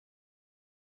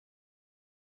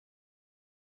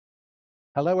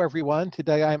Hello, everyone.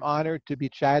 Today I'm honored to be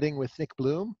chatting with Nick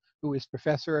Bloom, who is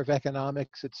professor of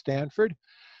economics at Stanford.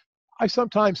 I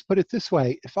sometimes put it this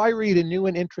way: if I read a new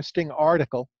and interesting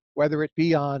article, whether it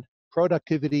be on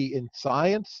productivity in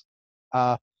science,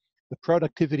 uh, the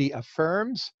productivity of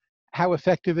firms, how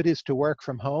effective it is to work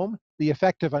from home, the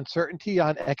effect of uncertainty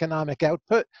on economic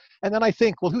output, and then I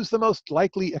think, well, who's the most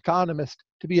likely economist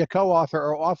to be a co-author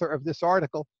or author of this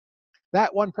article?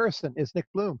 That one person is Nick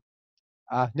Bloom.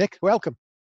 Nick, welcome.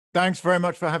 Thanks very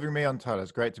much for having me on, Tyler.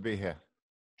 It's great to be here.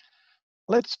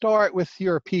 Let's start with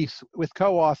your piece with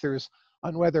co-authors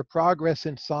on whether progress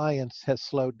in science has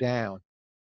slowed down.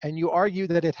 And you argue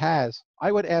that it has.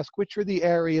 I would ask, which are the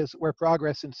areas where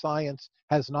progress in science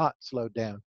has not slowed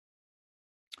down?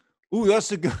 Ooh,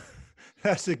 that's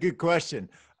a good question.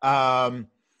 Wow,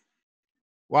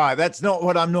 that's not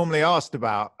what I'm normally asked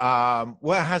about.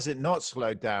 Where has it not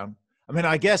slowed down? I mean,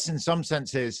 I guess in some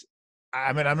senses,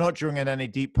 I'm not drawing in any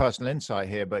deep personal insight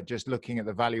here, but just looking at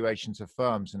the valuations of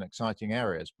firms in exciting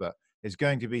areas. But it's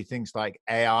going to be things like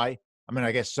AI.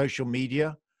 I guess social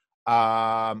media,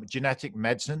 genetic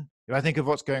medicine. If I think of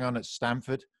what's going on at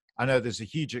Stanford, I know there's a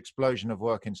huge explosion of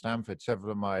work in Stanford.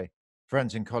 Several of my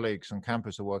friends and colleagues on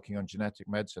campus are working on genetic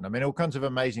medicine. All kinds of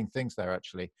amazing things there,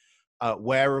 actually.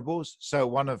 Wearables. So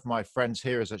one of my friends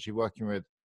here is actually working with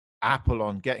Apple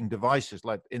on getting devices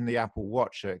like in the Apple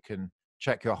Watch so it can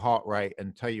check your heart rate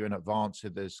and tell you in advance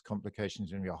if there's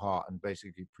complications in your heart and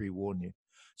basically pre-warn you.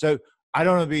 So I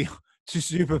don't want to be too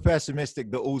super pessimistic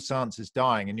that all science is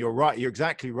dying. And you're right. You're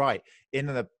exactly right. In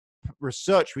the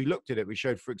research we looked at it, we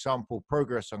showed, for example,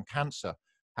 progress on cancer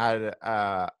had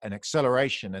an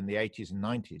acceleration in the 80s and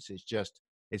 90s.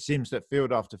 It seems that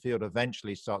field after field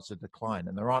eventually starts to decline,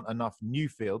 and there aren't enough new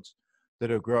fields that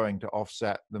are growing to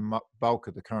offset the bulk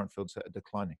of the current fields that are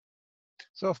declining.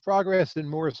 So if progress in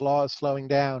Moore's law is slowing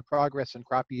down, progress in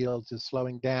crop yields is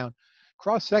slowing down,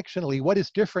 cross-sectionally, what is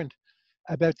different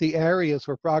about the areas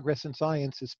where progress in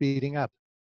science is speeding up?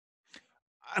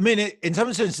 In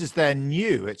some senses, they're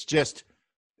new. It's just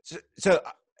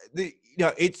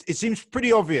it seems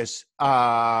pretty obvious.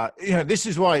 This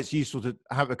is why it's useful to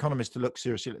have economists to look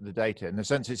seriously at the data. In the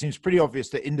sense, it seems pretty obvious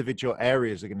that individual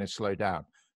areas are going to slow down.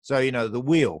 So, the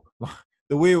wheel.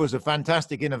 The wheel was a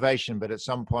fantastic innovation, but at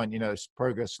some point,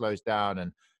 progress slows down,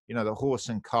 and the horse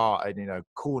and cart, and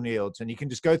corn yields, and you can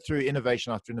just go through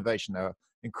innovation after innovation. They're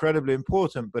incredibly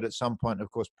important, but at some point, of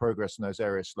course, progress in those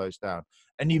areas slows down.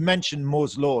 And you mentioned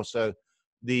Moore's law, so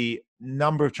the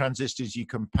number of transistors you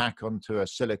can pack onto a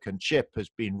silicon chip has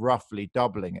been roughly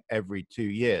doubling every 2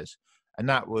 years, and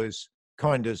that was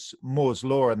coined as Moore's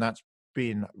law, and that's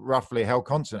been roughly held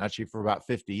constant actually for about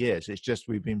 50 years. It's just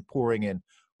we've been pouring in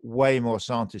way more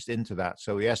scientists into that.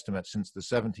 So we estimate since the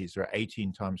 70s, there are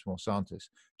 18 times more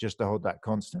scientists just to hold that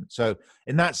constant. So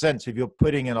in that sense, if you're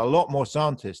putting in a lot more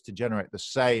scientists to generate the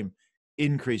same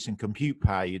increase in compute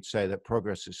power, you'd say that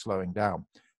progress is slowing down.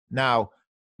 Now,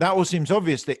 that all seems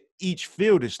obvious that each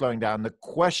field is slowing down. The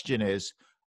question is,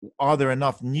 are there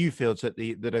enough new fields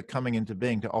that are coming into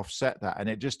being to offset that? And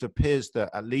it just appears that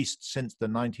at least since the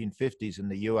 1950s in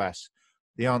the US,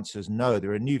 the answer is no.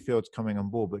 There are new fields coming on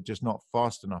board, but just not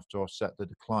fast enough to offset the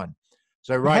decline.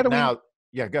 So right now,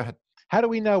 yeah, go ahead. How do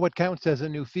we know what counts as a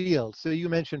new field? So you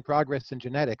mentioned progress in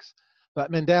genetics,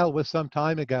 but Mendel was some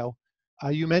time ago.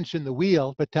 You mentioned the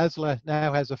wheel, but Tesla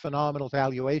now has a phenomenal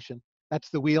valuation. That's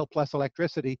the wheel plus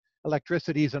electricity.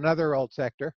 Electricity is another old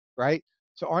sector, right?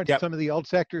 So aren't some of the old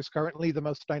sectors currently the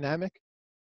most dynamic?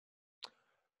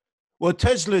 Well,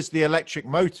 Tesla's the electric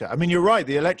motor. You're right,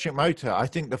 the electric motor. I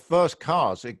think the first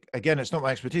cars, again, it's not my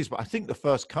expertise, but I think the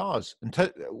first cars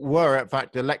were, in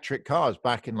fact, electric cars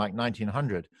back in like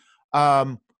 1900.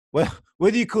 Well,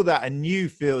 whether you call that a new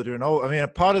field or an old, a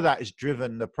part of that is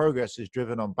driven, the progress is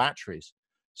driven on batteries.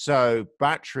 So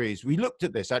batteries, we looked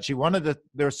at this. Actually,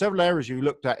 there are several areas we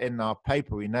looked at in our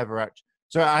paper.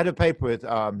 So I had a paper with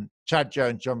Chad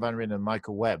Jones, John Van Ryn, and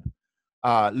Michael Webb,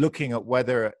 looking at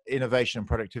whether innovation and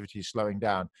productivity is slowing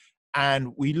down.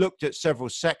 And we looked at several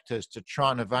sectors to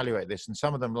try and evaluate this, and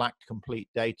some of them lacked complete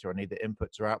data on either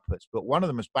inputs or outputs. But one of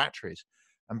them is batteries,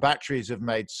 and batteries have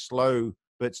made slow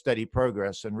but steady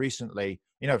progress. And recently,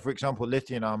 for example,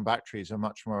 lithium-ion batteries are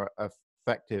much more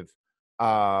effective.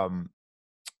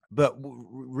 But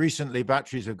recently,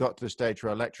 batteries have got to the stage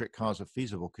where electric cars are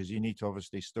feasible because you need to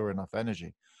obviously store enough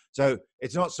energy. So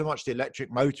it's not so much the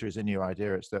electric motor is a new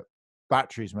idea, it's that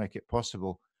batteries make it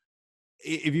possible.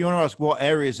 If you want to ask what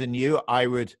areas are new, I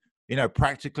would,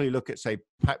 practically look at, say,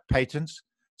 patents.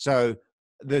 So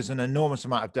there's an enormous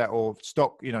amount of debt or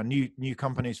stock, new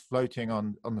companies floating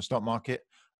on the stock market.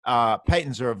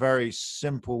 Patents are a very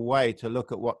simple way to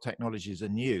look at what technologies are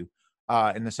new.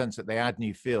 in the sense that they add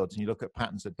new fields, and you look at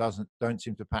patents that don't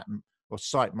seem to patent or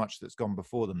cite much that's gone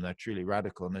before them. They're truly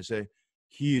radical, and there's a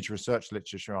huge research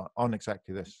literature on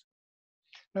exactly this.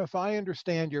 Now, if I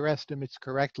understand your estimates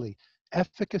correctly,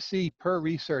 efficacy per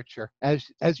researcher,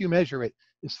 as you measure it,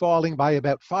 is falling by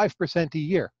about 5% a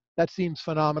year. That seems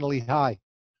phenomenally high.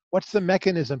 What's the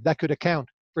mechanism that could account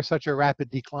for such a rapid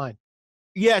decline?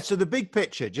 Yeah, so the big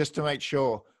picture, just to make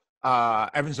sure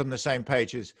everyone's on the same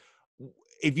page, is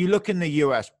if you look in the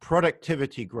US,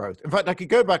 productivity growth. In fact, I could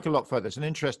go back a lot further. It's an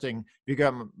interesting, if you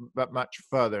go much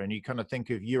further and you kind of think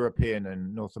of European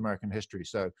and North American history.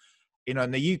 So, in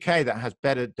the UK that has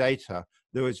better data,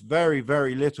 there was very,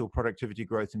 very little productivity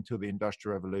growth until the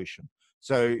Industrial Revolution.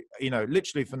 So,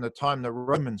 literally from the time the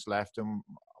Romans left and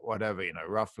whatever,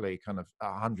 roughly kind of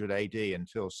 100 AD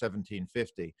until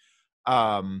 1750,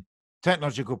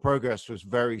 technological progress was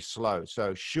very slow.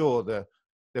 So sure, the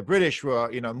British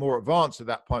were, more advanced at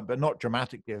that point, but not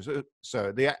dramatically.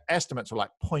 So the estimates are like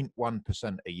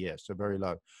 0.1% a year, so very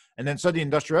low. And then so the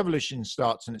Industrial Revolution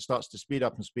starts, and it starts to speed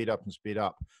up and speed up and speed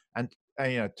up. And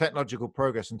technological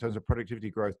progress in terms of productivity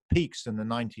growth peaks in the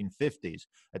 1950s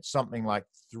at something like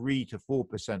 3 to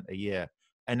 4% a year,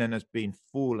 and then has been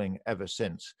falling ever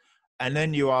since. And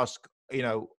then you ask,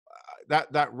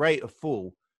 that rate of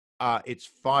fall, it's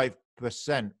 5%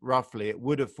 roughly. It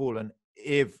would have fallen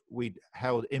if we'd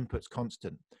held inputs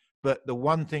constant. But the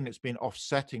one thing that's been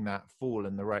offsetting that fall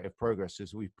in the rate of progress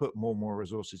is we've put more and more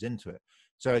resources into it.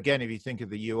 So again, if you think of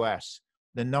the US,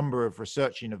 the number of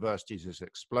research universities has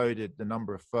exploded, the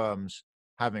number of firms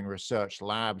having research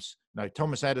labs. Now,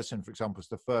 Thomas Edison, for example, was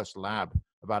the first lab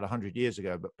about 100 years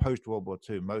ago, but post-World War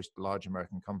II, most large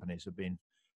American companies have been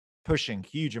pushing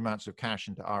huge amounts of cash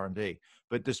into R&D.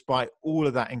 But despite all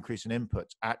of that increase in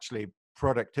inputs, actually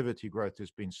productivity growth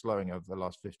has been slowing over the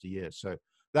last 50 years. So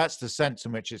that's the sense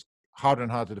in which it's harder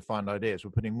and harder to find ideas.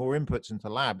 We're putting more inputs into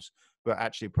labs, but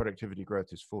actually productivity growth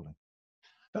is falling.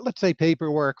 But let's say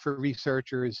paperwork for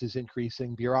researchers is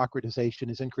increasing, bureaucratization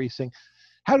is increasing.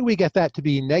 How do we get that to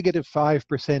be negative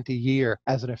 5% a year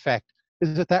as an effect?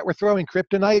 Is it that we're throwing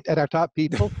kryptonite at our top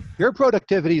people? Your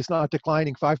productivity is not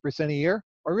declining 5% a year,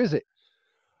 or is it?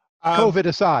 COVID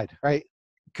aside, right?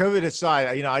 COVID aside,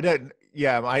 I don't,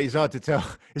 it's hard to tell.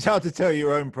 It's hard to tell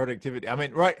your own productivity. I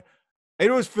mean, right. It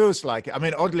always feels like it. I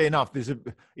mean, oddly enough, there's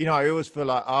I always feel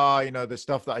like, the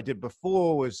stuff that I did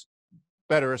before was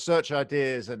better research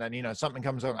ideas. And then, something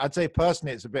comes along. I'd say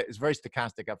personally, it's very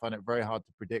stochastic. I find it very hard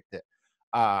to predict it.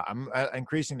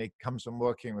 Increasingly comes from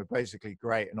working with basically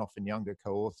great and often younger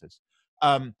co-authors.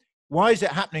 Why is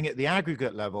it happening at the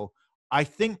aggregate level? I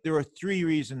think there are three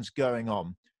reasons going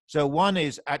on. So one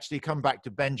is actually come back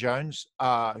to Ben Jones,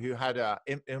 who had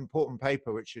an important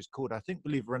paper, which is called, I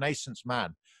believe, Renaissance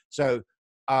Man. So,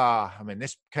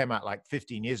 this came out like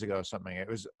 15 years ago or something. It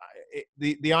was,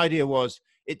 the idea was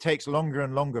it takes longer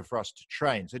and longer for us to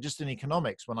train. So just in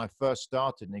economics, when I first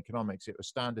started in economics, it was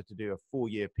standard to do a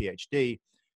 4-year PhD.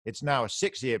 It's now a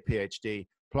 6-year PhD,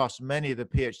 plus many of the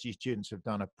PhD students have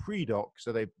done a pre-doc,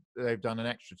 so they've done an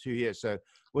extra 2 years. So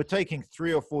we're taking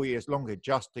 3 or 4 years longer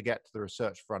just to get to the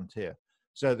research frontier.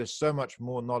 So there's so much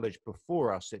more knowledge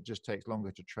before us, it just takes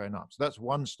longer to train up. So that's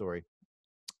one story.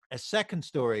 A second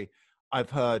story I've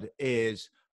heard is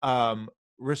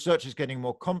research is getting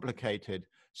more complicated.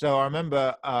 So I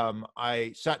remember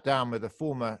I sat down with a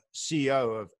former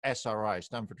CEO of SRI,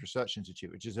 Stanford Research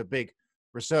Institute, which is a big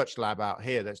research lab out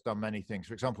here that's done many things.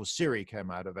 For example, Siri came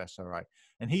out of SRI.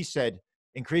 And he said,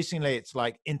 increasingly, it's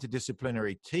like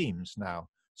interdisciplinary teams now.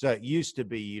 So it used to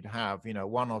be you'd have,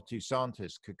 1 or 2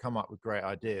 scientists could come up with great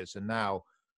ideas. And now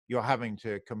you're having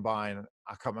to combine,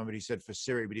 I can't remember what he said for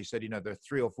Siri, but he said, there are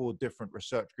 3 or 4 different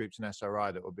research groups in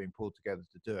SRI that were being pulled together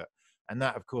to do it. And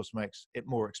that, of course, makes it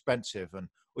more expensive. And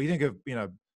when you think of,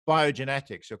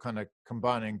 biogenetics, you're kind of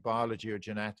combining biology or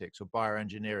genetics or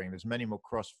bioengineering. There's many more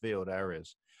cross-field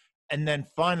areas. And then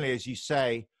finally, as you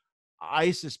say,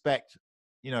 I suspect,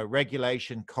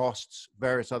 regulation, costs,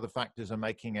 various other factors are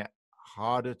making it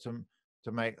harder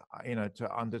to make, to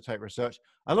undertake research.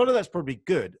 A lot of that's probably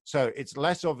good. So it's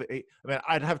less of it.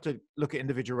 I'd have to look at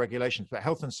individual regulations, but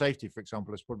health and safety, for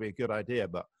example, is probably a good idea.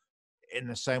 But in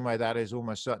the same way, that is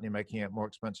almost certainly making it more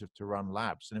expensive to run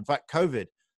labs. And in fact, COVID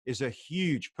is a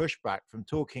huge pushback from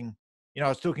talking. I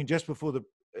was talking just before the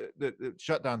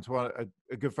shutdown to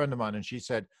a good friend of mine, and she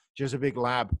said she has a big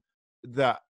lab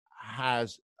that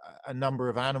has a number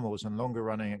of animals and longer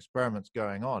running experiments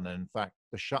going on. And in fact,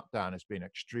 the shutdown has been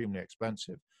extremely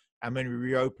expensive. And when we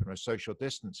reopen with social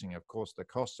distancing, of course, the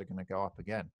costs are going to go up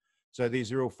again. So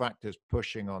these are all factors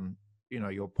pushing on,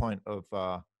 your point of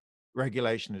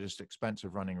regulation is just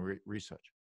expensive running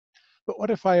research. But what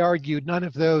if I argued none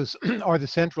of those are the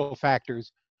central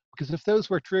factors? Because if those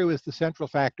were true as the central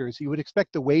factors, you would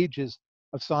expect the wages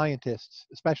of scientists,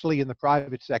 especially in the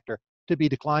private sector, to be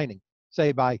declining,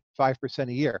 say by 5%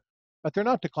 a year. But they're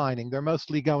not declining, they're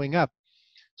mostly going up.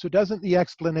 So doesn't the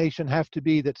explanation have to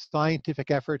be that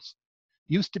scientific efforts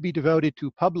used to be devoted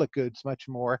to public goods much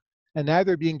more, and now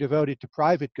they're being devoted to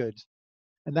private goods?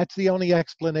 And that's the only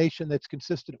explanation that's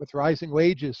consistent with rising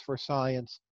wages for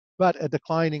science, but a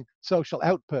declining social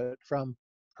output from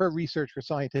per research for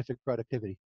scientific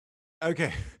productivity.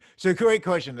 Okay, so great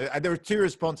question. There are two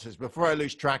responses before I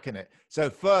lose track in it.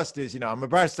 So first is, I'm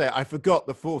embarrassed to say I forgot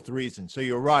the fourth reason. So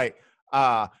you're right.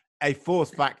 A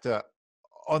fourth factor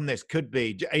on this could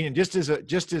be, just as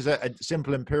a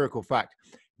simple empirical fact,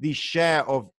 the share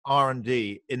of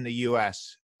R&D in the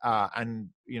US and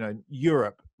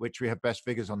Europe, which we have best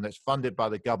figures on, that's funded by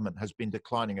the government, has been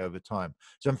declining over time.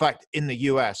 So in fact, in the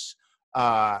US,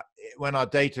 when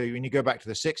you go back to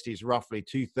the 60s, roughly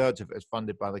 2/3 of it is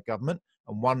funded by the government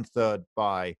and 1/3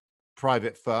 by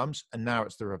private firms, and now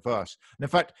it's the reverse. And in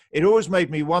fact, it always made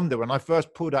me wonder, when I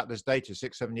first pulled out this data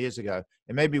 6-7 years ago,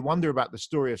 it made me wonder about the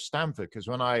story of Stanford, because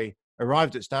when I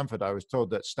arrived at Stanford, I was told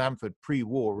that Stanford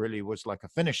pre-war really was like a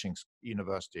finishing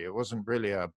university. It wasn't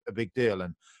really a big deal.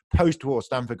 And post-war,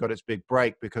 Stanford got its big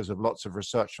break because of lots of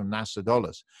research from NASA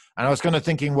dollars. And I was kind of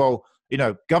thinking, well,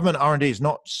 government R&D is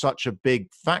not such a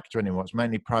big factor anymore. It's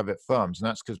mainly private firms. And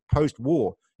that's because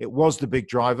post-war, it was the big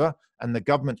driver, and the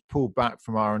government's pulled back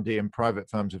from R&D and private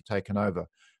firms have taken over.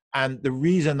 And the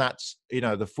reason that's,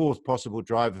 the fourth possible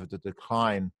driver of the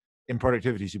decline in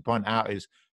productivity, as you point out, is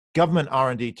government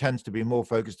R&D tends to be more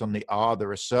focused on the R, the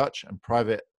research, and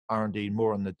private R&D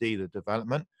more on the D, the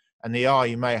development. And the R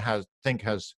you may think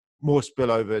has more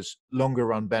spillovers, longer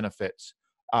run benefits,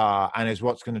 and is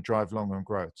what's going to drive long run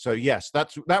growth. So yes,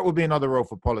 that would be another role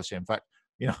for policy. In fact,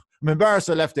 I'm embarrassed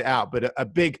I left it out, but a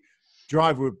big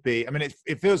driver would be,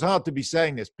 it feels hard to be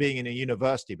saying this being in a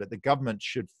university, but the government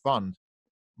should fund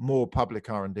more public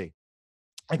R&D.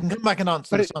 I can come back and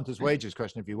answer the Santa's wages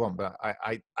question if you want, but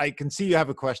I can see you have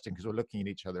a question because we're looking at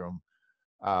each other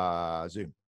on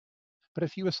Zoom. But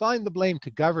if you assign the blame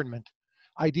to government,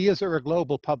 ideas are a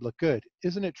global public good.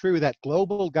 Isn't it true that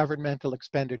global governmental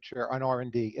expenditure on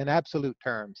R&D in absolute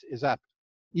terms is up,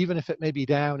 even if it may be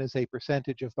down as a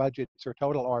percentage of budgets or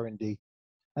total R&D?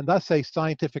 And thus a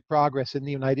scientific progress in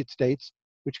the United States,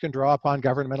 which can draw upon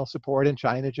governmental support in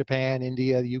China, Japan,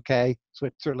 India, the UK,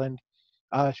 Switzerland,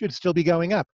 should still be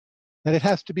going up. And it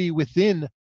has to be within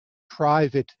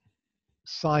private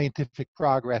scientific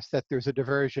progress that there's a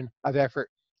diversion of effort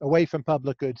away from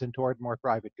public goods and toward more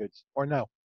private goods, or no?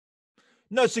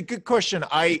 No, it's a good question.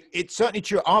 It's certainly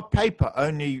true. Our paper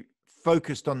only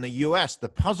focused on the US. The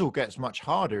puzzle gets much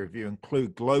harder if you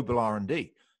include global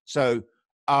R&D. So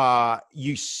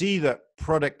you see that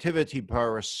productivity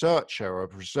per researcher or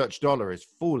research dollar is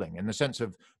falling in the sense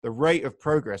of the rate of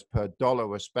progress per dollar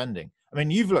we're spending.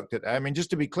 You've looked at that. just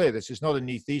to be clear, this is not a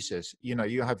new thesis.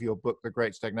 You have your book, The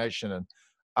Great Stagnation, and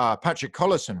Patrick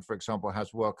Collison, for example,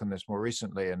 has work on this more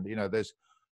recently. And,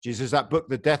 there's that book,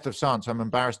 The Death of Science. I'm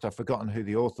embarrassed I've forgotten who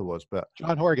the author was, but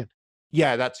John Horgan.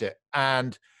 Yeah, that's it.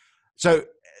 And so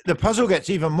the puzzle gets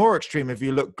even more extreme if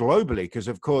you look globally, because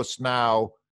of course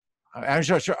now, I'm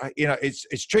sure,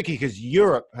 it's tricky because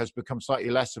Europe has become slightly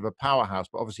less of a powerhouse,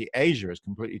 but obviously Asia has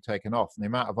completely taken off, and the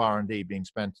amount of R&D being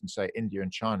spent in, say, India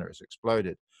and China has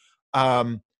exploded.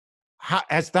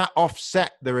 Has that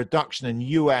offset the reduction in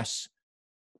US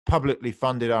publicly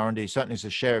funded R&D, certainly as a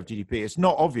share of GDP? It's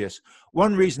not obvious.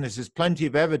 One reason is there's plenty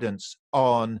of evidence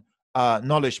on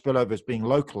knowledge spillovers being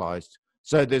localized.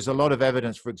 So there's a lot of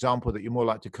evidence, for example, that you're more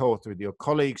likely to co-author with your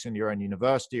colleagues in your own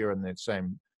university or in the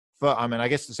same. I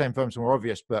guess the same firms are more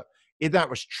obvious, but if that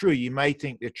was true, you may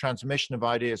think the transmission of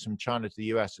ideas from China to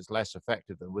the US is less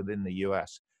effective than within the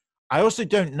US. I also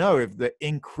don't know if the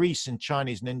increase in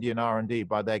Chinese and Indian R&D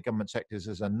by their government sectors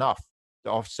is enough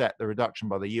to offset the reduction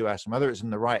by the US, and whether it's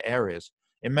in the right areas.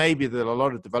 It may be that a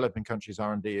lot of developing countries'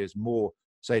 R&D is more,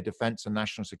 say, defense and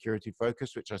national security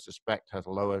focused, which I suspect has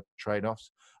lower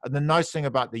trade-offs. And the nice thing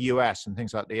about the US and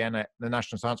things like the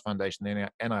National Science Foundation,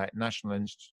 the National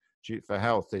Institute for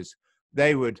Health, is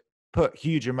they would put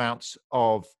huge amounts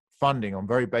of funding on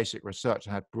very basic research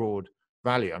that had broad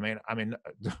value.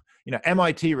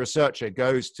 MIT researcher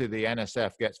goes to the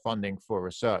NSF, gets funding for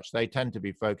research. They tend to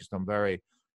be focused on very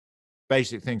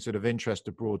basic things that of interest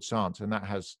to broad science, and that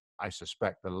has, I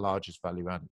suspect, the largest value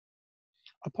added.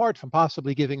 Apart from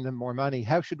possibly giving them more money,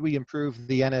 how should we improve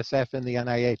the NSF and the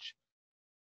NIH?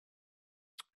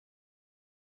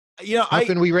 How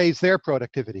can we raise their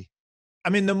productivity?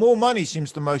 The more money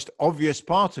seems the most obvious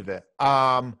part of it.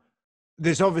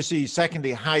 there's obviously,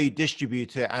 secondly, how you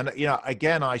distribute it. And,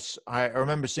 again, I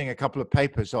remember seeing a couple of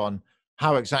papers on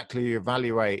how exactly you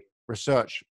evaluate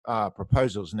research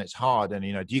proposals, and it's hard. And,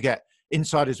 do you get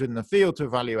insiders within the field to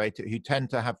evaluate it who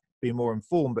tend to be more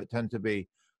informed, but tend to be,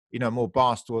 more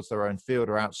biased towards their own field,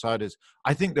 or outsiders?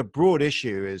 I think the broad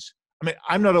issue is, I mean,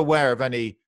 I'm not aware of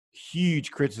any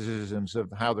huge criticisms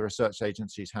of how the research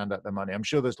agencies hand out their money. I'm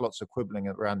sure there's lots of quibbling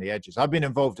around the edges. I've been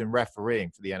involved in refereeing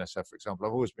for the NSF, for example.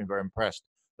 I've always been very impressed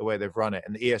the way they've run it,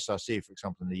 and the ESRC, for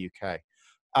example, in the UK.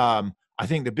 I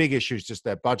think the big issue is just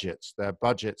their budgets. Their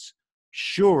budgets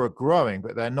sure are growing,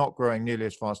 but they're not growing nearly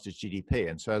as fast as GDP.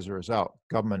 And so as a result,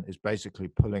 government is basically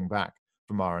pulling back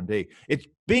from R&D. It's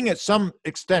being at some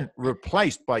extent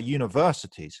replaced by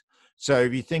universities. So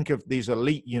if you think of these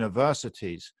elite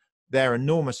universities, their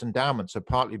enormous endowments are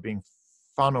partly being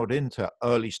funneled into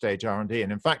early stage R&D.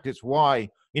 And in fact, it's why,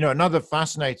 another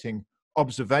fascinating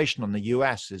observation on the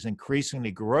US is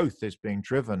increasingly growth is being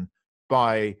driven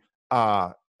by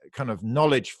kind of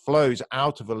knowledge flows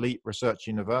out of elite research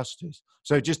universities.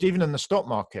 So just even in the stock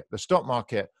market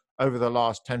over the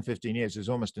last 10, 15 years has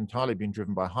almost entirely been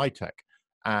driven by high tech.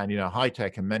 And, high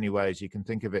tech in many ways, you can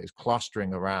think of it as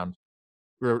clustering around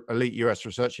elite US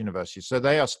research universities. So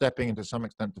they are stepping in to some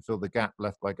extent to fill the gap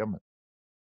left by government.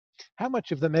 How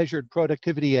much of the measured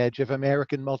productivity edge of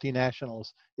American multinationals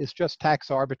is just tax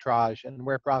arbitrage and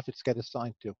where profits get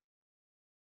assigned to?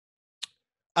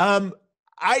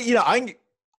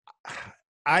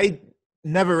 I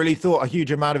never really thought a huge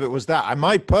amount of it was that.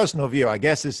 My personal view, I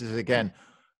guess this is again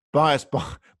biased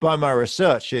by my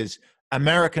research, is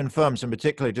American firms in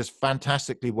particular just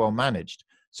fantastically well managed.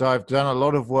 So I've done a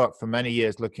lot of work for many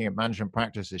years looking at management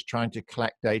practices, trying to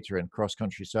collect data in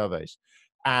cross-country surveys.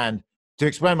 And to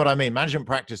explain what I mean, management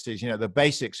practices, the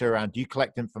basics are around, do you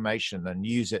collect information and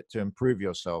use it to improve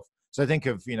yourself? So think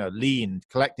of, lean,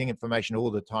 collecting information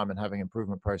all the time and having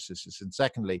improvement processes. And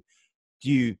secondly, do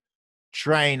you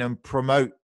train and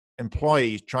promote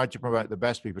employees, try to promote the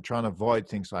best people, trying to avoid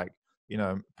things like,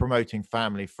 promoting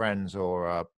family, friends,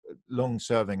 or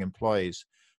long-serving employees.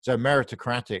 So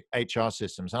meritocratic HR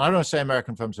systems. And I don't want to say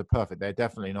American firms are perfect. They're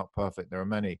definitely not perfect. There are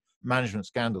many management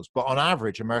scandals. But on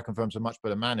average, American firms are much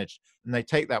better managed, and they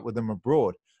take that with them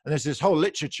abroad. And there's this whole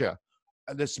literature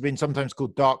that's been sometimes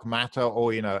called dark matter,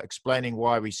 or, explaining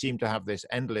why we seem to have this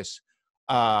endless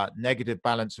negative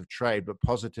balance of trade, but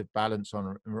positive balance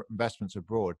on investments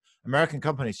abroad. American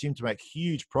companies seem to make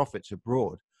huge profits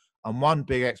abroad. And one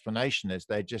big explanation is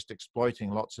they're just exploiting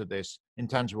lots of this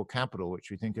intangible capital, which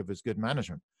we think of as good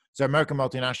management. So American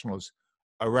multinationals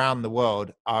around the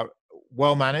world are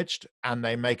well managed, and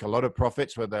they make a lot of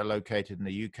profits, whether they're located in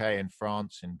the UK, in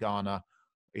France, in Ghana,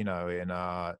 in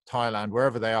Thailand,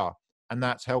 wherever they are. And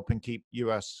that's helping keep the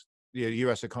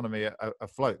US economy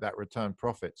afloat, that return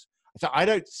profits. So I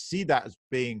don't see that as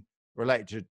being related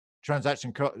to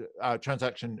transfer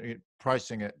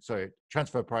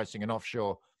pricing and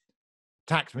offshore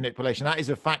tax manipulation. That is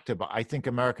a factor, but I think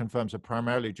American firms are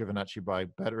primarily driven actually by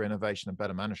better innovation and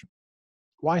better management.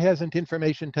 Why hasn't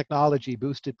information technology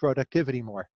boosted productivity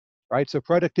more? Right? So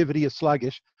productivity is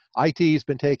sluggish. IT has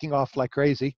been taking off like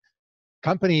crazy.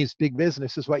 Companies, big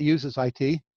business is what uses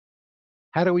IT.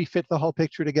 How do we fit the whole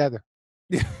picture together?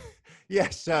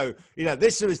 Yes. So,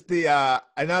 this was the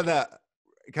another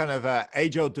kind of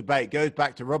age-old debate. Goes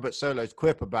back to Robert Solow's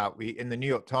quip about in the New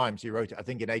York Times. He wrote it, I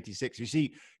think, in '86. You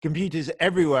see computers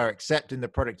everywhere except in the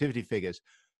productivity figures.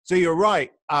 So you're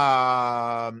right.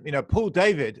 Paul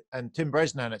David and Tim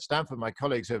Bresnan at Stanford, my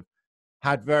colleagues, have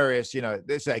had various,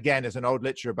 this again is an old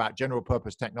literature about general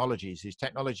purpose technologies, these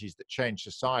technologies that change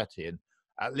society. And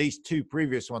at least two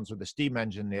previous ones were the steam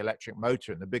engine, the electric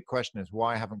motor. And the big question is,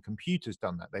 why haven't computers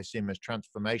done that? They seem as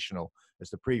transformational as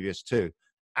the previous two.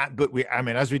 But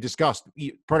as we discussed,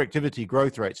 productivity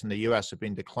growth rates in the US have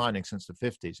been declining since the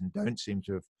 50s and don't seem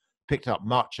to have picked up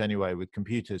much anyway with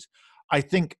computers. I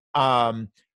think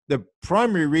the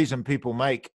primary reason people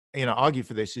argue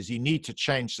for this is you need to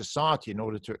change society in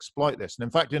order to exploit this. And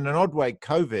in fact, in an odd way,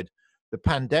 COVID, the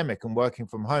pandemic and working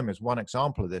from home is one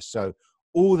example of this. So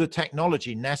all the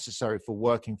technology necessary for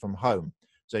working from home.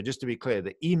 So just to be clear,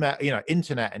 the email,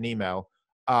 internet and email,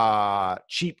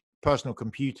 cheap personal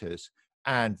computers,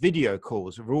 and video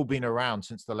calls have all been around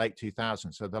since the late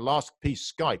 2000s. So the last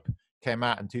piece, Skype, came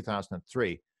out in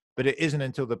 2003, but it isn't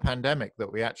until the pandemic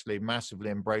that we actually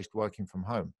massively embraced working from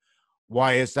home.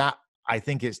 Why is that? I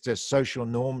think it's just social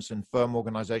norms and firm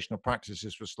organizational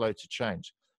practices were slow to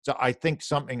change. So I think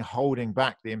something holding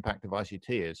back the impact of ICT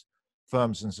is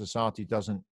firms and society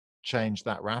doesn't change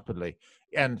that rapidly.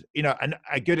 And, and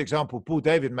a good example, Paul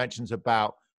David mentions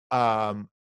about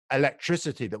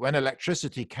electricity, that when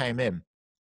electricity came in,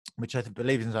 which I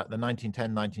believe is like the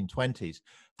 1910, 1920s,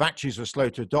 factories were slow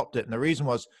to adopt it. And the reason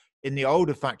was, in the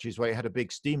older factories where you had a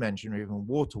big steam engine or even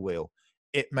water wheel,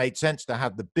 it made sense to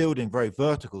have the building very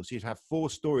vertical. So you'd have 4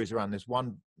 stories around this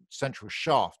one central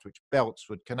shaft, which belts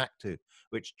would connect to,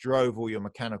 which drove all your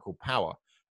mechanical power.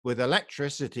 With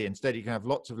electricity, instead, you can have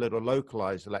lots of little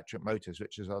localized electric motors,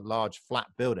 which is a large flat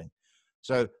building.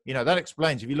 So, that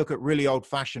explains, if you look at really old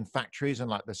fashioned factories and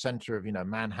like the center of,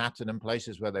 Manhattan and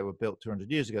places where they were built 200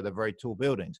 years ago, they're very tall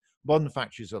buildings. Modern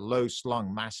factories are low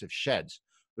slung, massive sheds.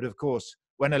 But of course,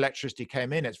 when electricity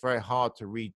came in, it's very hard to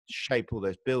reshape all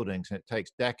those buildings, and it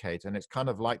takes decades. And it's kind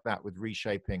of like that with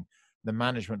reshaping the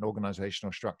management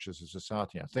organizational structures of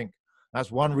society. I think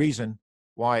that's one reason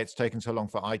why it's taken so long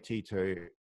for IT to,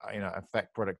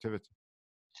 affect productivity.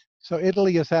 So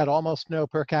Italy has had almost no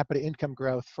per capita income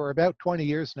growth for about 20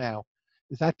 years now.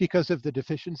 Is that because of the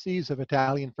deficiencies of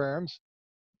Italian firms?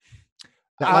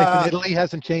 That life in Italy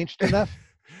hasn't changed enough?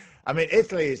 I mean,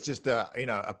 Italy is just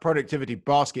a productivity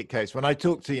basket case. When I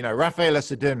talk to, Raffaella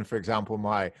Sedin, for example,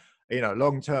 my,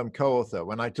 long-term co-author,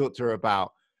 when I talk to her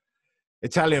about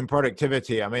Italian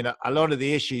productivity, I mean, a lot of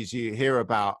the issues you hear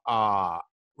about are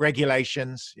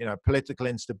regulations, political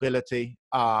instability,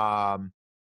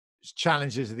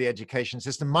 challenges of the education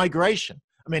system, migration.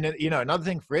 I mean, another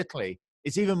thing for Italy,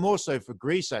 it's even more so for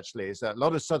Greece, actually, is that a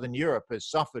lot of Southern Europe has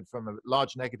suffered from a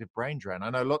large negative brain drain.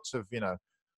 I know lots of,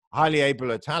 highly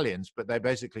able Italians, but they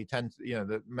basically tend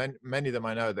to, many of them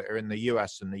I know that are in the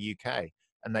US and the UK,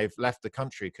 and they've left the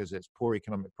country because it's poor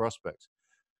economic prospects.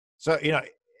 So,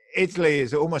 Italy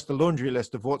is almost a laundry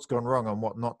list of what's gone wrong and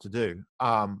what not to do.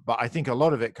 But I think a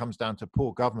lot of it comes down to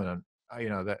poor government,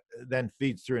 that then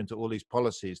feeds through into all these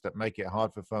policies that make it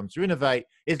hard for firms to innovate.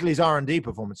 Italy's R&D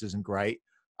performance isn't great.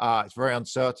 It's very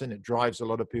uncertain. It drives a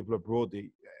lot of people abroad. The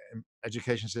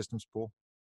education system's poor.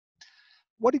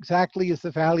 What exactly is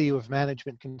the value of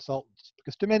management consultants?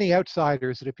 Because to many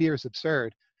outsiders, it appears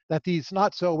absurd that these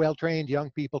not so well-trained young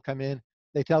people come in,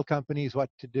 they tell companies what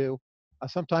to do.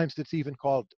 Sometimes it's even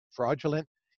called fraudulent,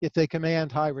 yet they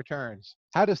command high returns.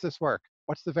 How does this work?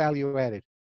 What's the value added?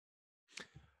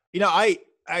 I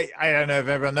don't know if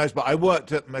everyone knows, but I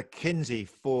worked at McKinsey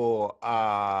for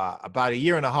about 1.5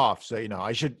 years. So,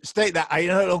 I should state that I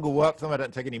no longer work for them. I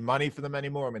don't take any money for them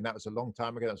anymore. I mean, that was a long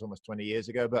time ago. That was almost 20 years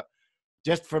ago. But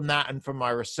just from that and from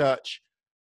my research,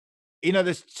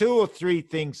 there's 2 or 3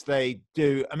 things they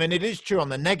do. I mean, it is true on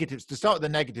the negatives. To start with the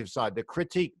negative side, the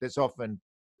critique that's often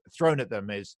thrown at them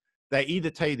is they either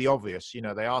tell you the obvious,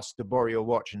 they ask to borrow your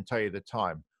watch and tell you the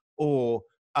time, or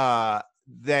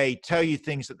they tell you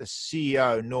things that the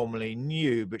CEO normally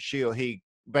knew, but she or he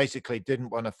basically didn't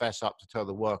want to fess up to tell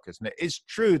the workers. And it is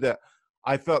true that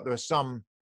I felt there was some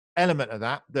element of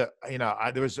that, there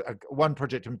was one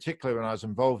project in particular when I was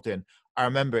involved in, I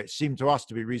remember it seemed to us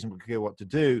to be reasonably clear what to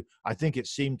do. I think it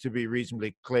seemed to be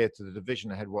reasonably clear to the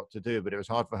division ahead what to do, but it was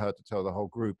hard for her to tell the whole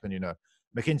group. And,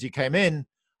 McKinsey came in,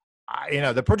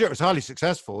 the project was highly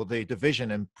successful. The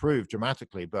division improved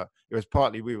dramatically, but it was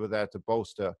partly we were there to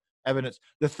bolster evidence.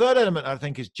 The third element I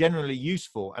think is generally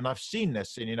useful, and I've seen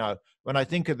this in, when I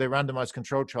think of the randomized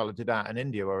control trial I did out in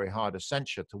India, where we hired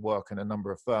Accenture to work in a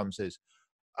number of firms, is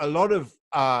a lot of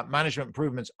management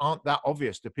improvements aren't that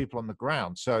obvious to people on the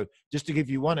ground. So just to give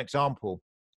you one example,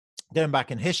 going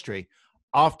back in history,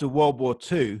 after World War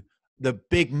II, the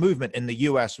big movement in the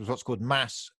US was what's called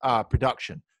mass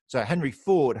production. So Henry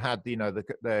Ford had,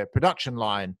 the production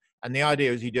line, and the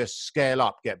idea is you just scale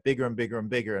up, get bigger and bigger and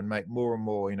bigger, and make more and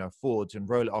more, Fords, and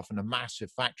roll it off in a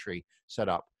massive factory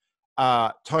setup.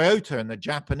 Toyota and the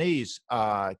Japanese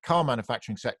car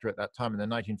manufacturing sector at that time in the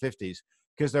 1950s,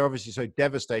 because they're obviously so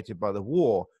devastated by the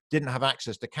war, didn't have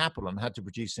access to capital and had to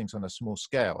produce things on a small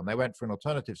scale. And they went for an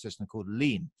alternative system called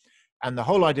lean. And the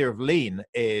whole idea of lean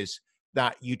is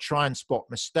that you try and spot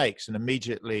mistakes and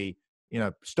immediately,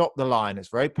 stop the line. It's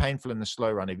very painful in the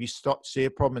slow run. If you see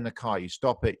a problem in the car, you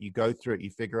stop it, you go through it, you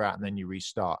figure out, and then you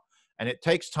restart. And it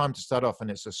takes time to start off, and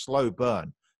it's a slow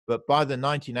burn. But by the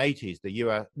 1980s,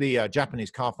 the Japanese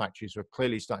car factories were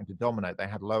clearly starting to dominate. They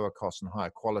had lower costs and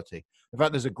higher quality. In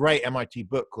fact, there's a great MIT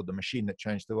book called The Machine That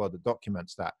Changed the World that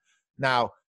documents that.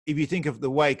 Now, if you think of the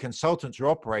way consultants are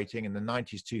operating in the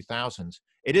 90s, 2000s,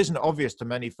 it isn't obvious to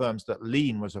many firms that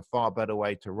lean was a far better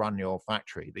way to run your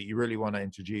factory, that you really want to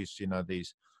introduce,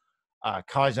 these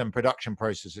Kaizen production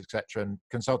processes, et cetera, and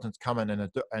consultants come in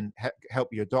and help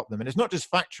you adopt them. And it's not just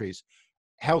factories,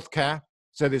 healthcare.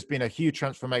 So there's been a huge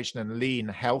transformation in lean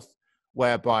health,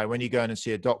 whereby when you go in and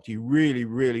see a doctor, you really,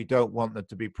 really don't want there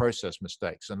to be process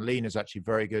mistakes. And lean is actually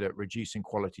very good at reducing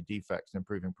quality defects and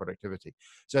improving productivity.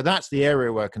 So that's the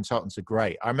area where consultants are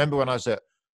great. I remember when I was at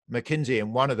McKinsey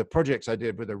in one of the projects I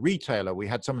did with a retailer. We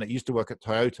had someone that used to work at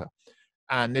Toyota.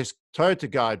 And this Toyota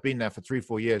guy had been there for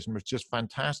 3-4 years and was just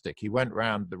fantastic. He went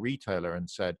around the retailer and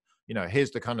said,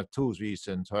 here's the kind of tools we used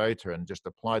in Toyota, and just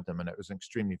applied them. And it was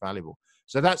extremely valuable.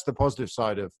 So that's the positive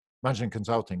side of management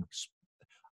consulting,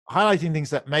 highlighting things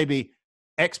that maybe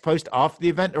ex post after the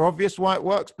event are obvious why it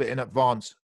works, but in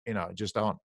advance, just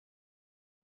aren't.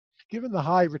 Given the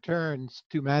high returns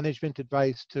to management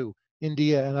advice to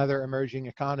India and other emerging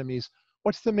economies,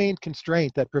 what's the main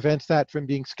constraint that prevents that from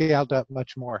being scaled up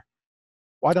much more?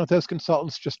 Why don't those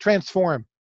consultants just transform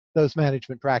those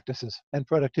management practices and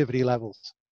productivity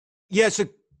levels? Yeah, it's a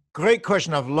great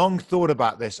question. I've long thought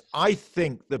about this. I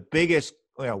think the biggest,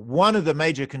 one of the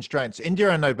major constraints,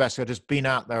 India and no best, I've just been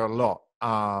out there a lot.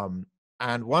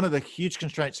 And one of the huge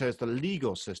constraints there is the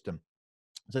legal system.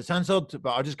 So it sounds odd, but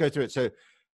I'll just go through it. So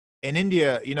in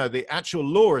India, the actual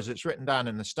law as it's written down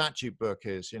in the statute book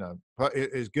is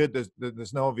good.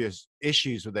 There's no obvious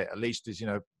issues with it, at least as,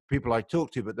 people I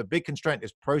talk to, but the big constraint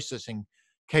is processing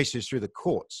cases through the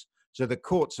courts. So the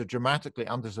courts are dramatically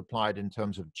undersupplied in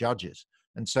terms of judges.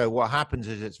 And so what happens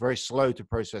is it's very slow to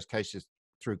process cases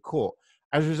through court.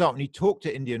 As a result, when you talk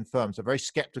to Indian firms, they're very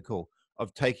skeptical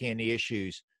of taking any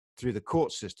issues through the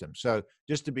court system. So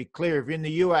just to be clear, if you're in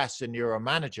the US and you're a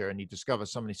manager and you discover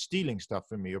somebody stealing stuff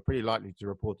from you, you're pretty likely to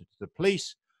report it to the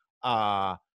police.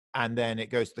 And then it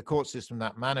goes to the court system.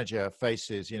 That manager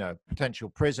faces, potential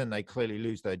prison. They clearly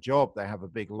lose their job. They have a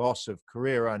big loss of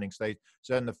career earnings.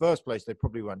 So in the first place, they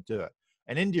probably won't do it.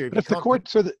 In India, but if the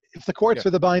courts are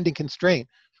the binding constraint,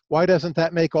 why doesn't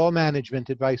that make all management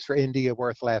advice for India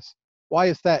worth less? Why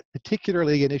is that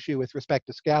particularly an issue with respect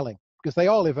to scaling? Because they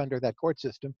all live under that court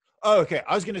system. Oh, okay.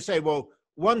 I was going to say, well,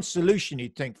 one solution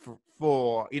you'd think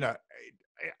for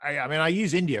I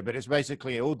use India, but it's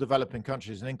basically all developing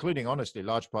countries, and including, honestly,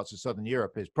 large parts of Southern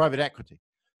Europe, is private equity.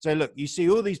 So look, you see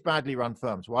all these badly run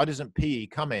firms. Why doesn't PE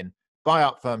come in, buy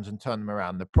up firms and turn them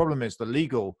around? The problem is the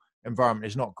legal environment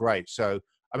is not great. So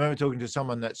I remember talking to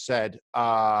someone that said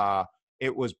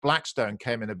it was Blackstone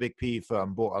came in, a big PE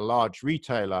firm, bought a large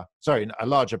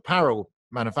apparel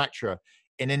manufacturer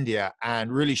in India,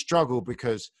 and really struggled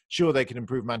because sure, they could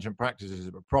improve management practices,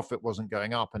 but profit wasn't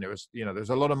going up. And it was, there was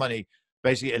a lot of money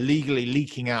basically illegally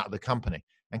leaking out of the company.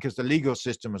 And because the legal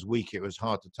system was weak, it was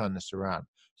hard to turn this around.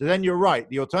 So then you're right.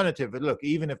 The alternative, look,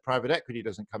 even if private equity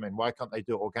doesn't come in, why can't they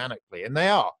do it organically? And they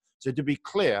are. So to be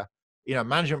clear,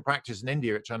 management practice in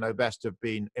India, which I know best, have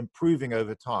been improving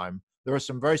over time. There are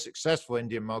some very successful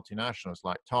Indian multinationals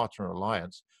like Tata and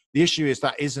Reliance. The issue is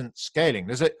that isn't scaling.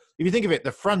 If you think of it,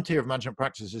 the frontier of management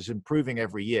practice is improving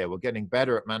every year. We're getting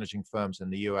better at managing firms in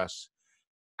the US.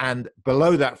 And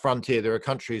below that frontier, there are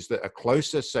countries that are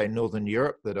closer, say Northern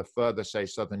Europe, that are further, say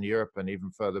Southern Europe, and even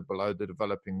further below the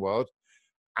developing world.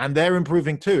 And they're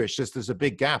improving too. It's just there's a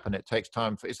big gap, and it takes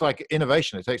time. It's like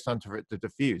innovation. It takes time for it to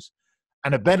diffuse.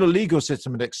 And a better legal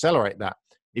system would accelerate that.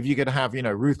 If you could have,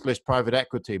 ruthless private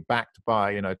equity backed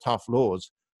by, tough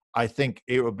laws, I think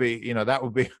it would be,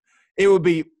 it would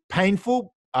be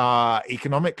painful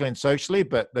economically and socially,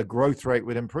 but the growth rate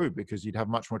would improve because you'd have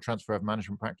much more transfer of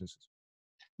management practices.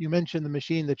 You mentioned The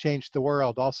Machine That Changed the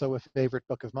World, also a favorite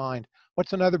book of mine.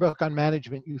 What's another book on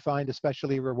management you find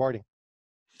especially rewarding?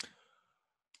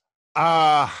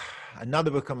 Another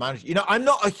book on management. I'm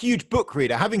not a huge book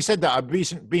reader. Having said that, I've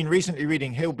been recently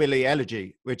reading Hillbilly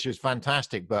Elegy, which is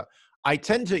fantastic. But I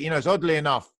tend to, as oddly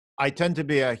enough, I tend to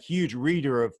be a huge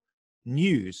reader of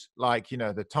news, like,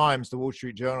 the Times, the Wall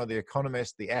Street Journal, the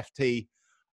Economist, the FT.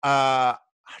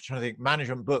 I'm trying to think,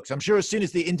 management books. I'm sure as soon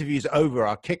as the interview's over,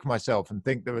 I'll kick myself and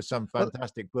think there was some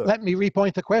fantastic book. Let me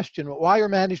repoint the question. Why are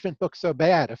management books so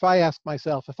bad? If I ask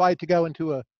myself, if I had to go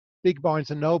into a big Barnes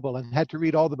 & Noble and had to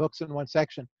read all the books in one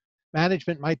section,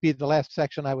 management might be the last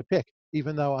section I would pick,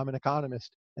 even though I'm an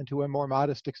economist and to a more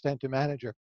modest extent a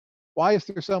manager. Why is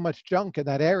there so much junk in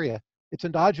that area? It's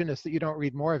endogenous that you don't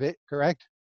read more of it, correct?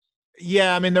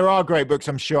 Yeah, I mean, there are great books,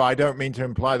 I'm sure. I don't mean to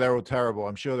imply they're all terrible.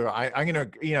 I'm sure there are. I'm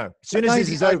going to, as soon as this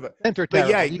is over. But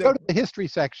yeah, you go to the history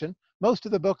section, most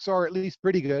of the books are at least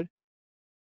pretty good.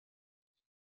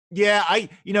 Yeah,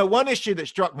 one issue that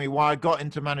struck me why I got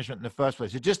into management in the first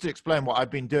place is just to explain what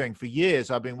I've been doing for years.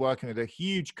 I've been working with a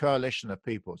huge coalition of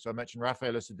people. So I mentioned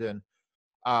Raphael Issadin,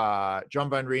 John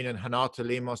Van Reenen, Hanata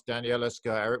Lemos, Daniela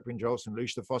Ska, Eric Brynjolfsson,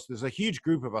 Lucia Foster. There's a huge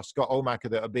group of us, Scott Olmaker,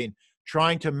 that have been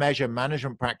trying to measure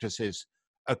management practices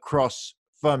across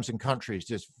firms and countries,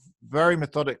 just very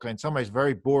methodically, in some ways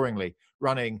very boringly,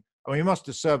 running. I mean, we must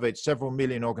have surveyed several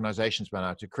million organizations by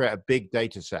now to create a big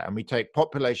data set. And we take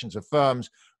populations of firms,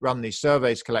 run these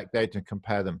surveys, collect data, and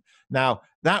compare them. Now,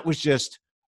 that was just,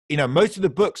 most of the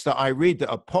books that I read that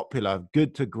are popular,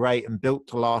 good to great and built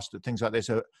to last, and things like this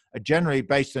are generally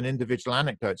based on individual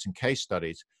anecdotes and case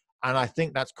studies. And I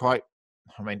think that's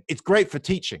it's great for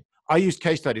teaching. I use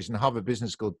case studies in Harvard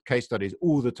Business School case studies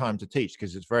all the time to teach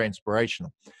because it's very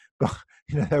inspirational. But,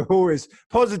 there are always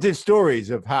positive stories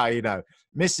of how,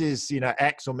 Mrs.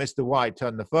 X or Mr. Y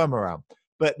turned the firm around,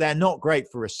 but they're not great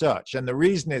for research. And the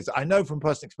reason is, I know from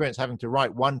personal experience having to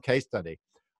write one case study.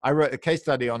 I wrote a case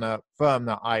study on a firm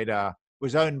that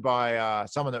was owned by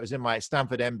someone that was in my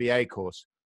Stanford MBA course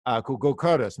called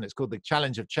Golkodas, and it's called The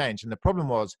Challenge of Change. And the problem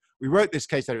was, we wrote this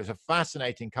case study. It was a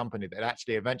fascinating company that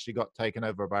actually eventually got taken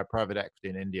over by private equity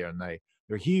in India, and they're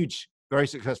a huge, very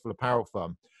successful apparel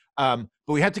firm. But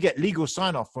we had to get legal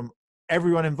sign-off from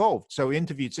everyone involved. So we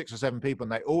interviewed 6 or 7 people,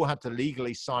 and they all had to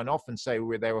legally sign off and say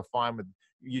they were fine with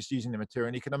using the material.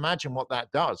 And you can imagine what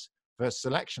that does for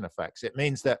selection effects. It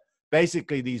means that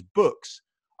basically these books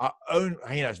are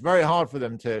it's very hard for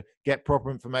them to get proper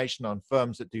information on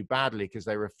firms that do badly because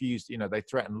they refuse, they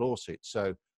threaten lawsuits.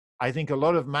 So I think a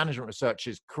lot of management research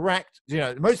is correct.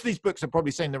 Most of these books are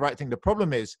probably saying the right thing. The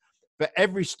problem is, for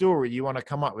every story you want to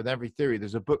come up with, every theory,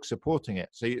 there's a book supporting it.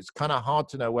 So it's kind of hard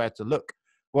to know where to look.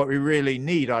 What we really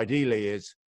need ideally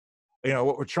is,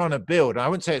 what we're trying to build. And I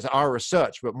wouldn't say it's our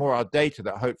research, but more our data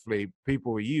that hopefully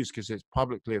people will use because it's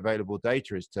publicly available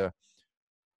data, is to,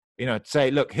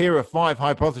 say, look, here are 5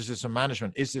 hypotheses of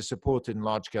management. Is this supported in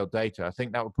large scale data? I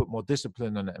think that would put more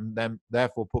discipline on it and then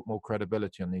therefore put more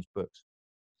credibility on these books.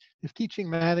 If teaching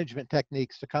management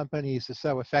techniques to companies is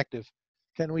so effective,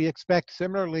 can we expect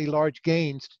similarly large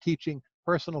gains to teaching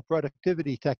personal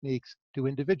productivity techniques to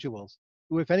individuals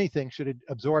who, if anything, should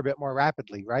absorb it more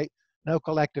rapidly, right? No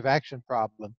collective action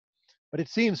problem. But it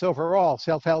seems overall,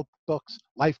 self-help books,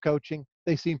 life coaching,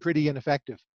 they seem pretty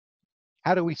ineffective.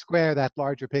 How do we square that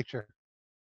larger picture?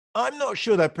 I'm not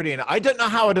sure they're pretty enough. I don't know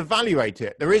how I'd evaluate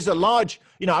it. There is a large,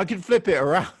 I could flip it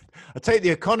around. I'll take the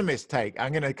economist take.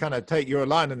 I'm going to kind of take your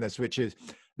line on this, which is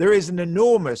there is an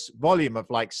enormous volume of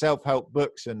like self-help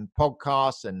books and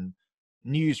podcasts and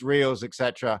news reels,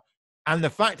 etc. And the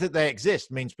fact that they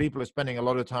exist means people are spending a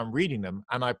lot of time reading them.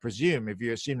 And I presume, if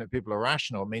you assume that people are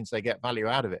rational, it means they get value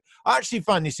out of it. I actually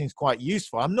find these things quite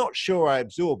useful. I'm not sure I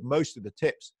absorb most of the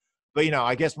tips, but,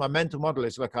 I guess my mental model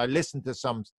is, look, I listen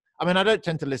to I don't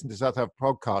tend to listen to self-help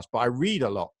podcasts, but I read a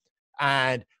lot.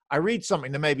 And I read something,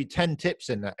 there may be 10 tips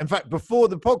in there. In fact, before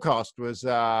the podcast was,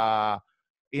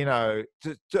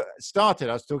 started,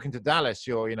 I was talking to Dallas,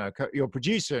 your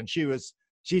producer, and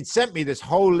she'd sent me this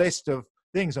whole list of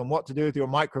things on what to do with your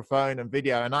microphone and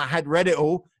video. And I had read it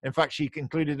all. In fact, she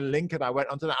included a link and I went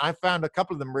onto that. I found a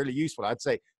couple of them really useful. I'd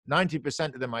say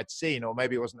 90% of them I'd seen, or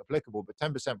maybe it wasn't applicable, but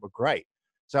 10% were great.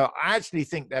 So I actually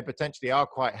think they potentially are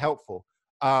quite helpful.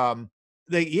 The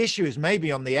issue is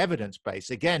maybe on the evidence base.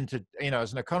 Again,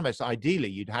 as an economist, ideally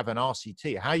you'd have an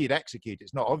RCT. How you'd execute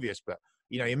it's not obvious, but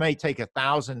you may take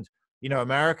 1,000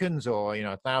 Americans or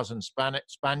 1,000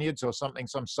 Spaniards or something,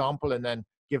 some sample, and then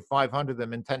give 500 of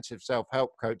them intensive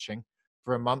self-help coaching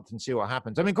for a month and see what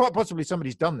happens. I mean, quite possibly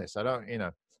somebody's done this. I don't,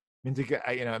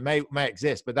 it may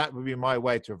exist, but that would be my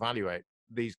way to evaluate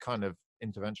these kind of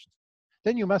interventions.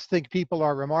 Then you must think people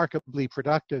are remarkably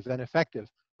productive and effective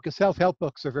because self-help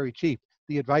books are very cheap.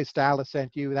 The advice Dallas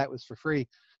sent you, that was for free.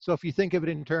 So if you think of it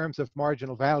in terms of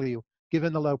marginal value,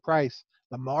 given the low price,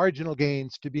 the marginal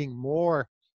gains to being more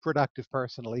productive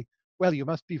personally, well, you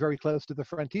must be very close to the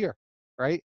frontier,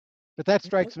 right? But that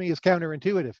strikes me as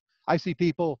counterintuitive. I see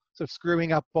people sort of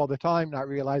screwing up all the time, not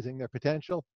realizing their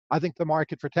potential. I think the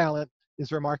market for talent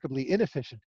is remarkably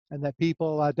inefficient and that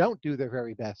people don't do their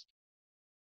very best.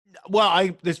 Well,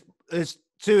 there's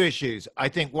 2 issues. I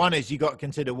think one is you got to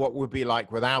consider what would be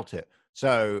like without it.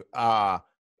 So,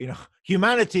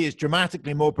 humanity is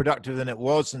dramatically more productive than it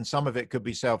was, and some of it could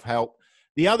be self-help.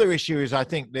 The other issue is, I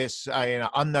think, this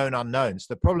unknown unknowns.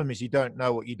 The problem is you don't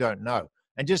know what you don't know.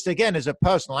 And just again, as a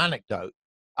personal anecdote,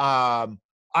 I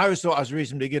always thought I was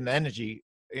reasonably good in energy,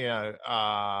 kind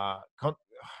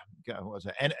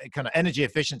of energy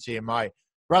efficiency. And my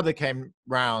brother came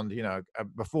round,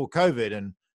 before COVID,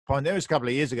 and it was a couple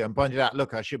of years ago, and pointed out,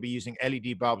 look, I should be using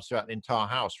LED bulbs throughout the entire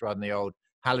house rather than the old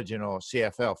halogen or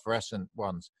CFL fluorescent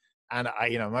ones. And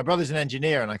my brother's an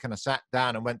engineer, and I kind of sat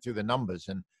down and went through the numbers,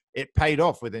 and it paid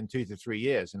off within 2 to 3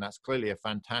 years. And that's clearly a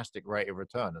fantastic rate of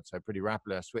return. And so pretty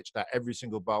rapidly, I switched out every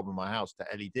single bulb in my house to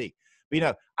LED.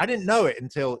 But, I didn't know it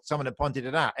until someone had pointed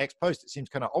it out. Ex post, it seems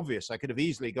kind of obvious. I could have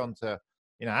easily gone to,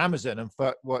 Amazon and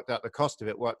worked out the cost of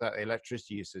it, worked out the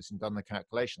electricity usage and done the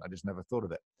calculation. I just never thought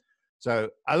of it. So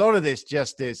a lot of this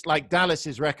just is like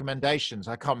Dallas's recommendations.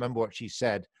 I can't remember what she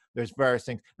said, there's various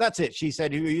things. That's it. She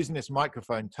said, you were using this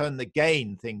microphone, turn the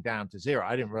gain thing down to 0.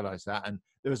 I didn't realize that. And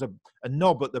there was a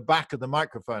knob at the back of the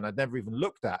microphone I'd never even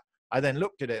looked at. I then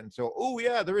looked at it and thought, oh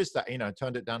yeah, there is that,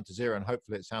 turned it down to 0 and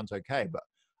hopefully it sounds okay. But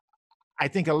I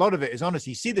think a lot of it is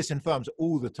honestly, you see this in firms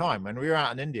all the time. When we were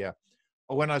out in India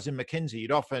or when I was in McKinsey,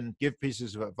 you'd often give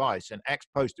pieces of advice and ex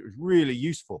post, it was really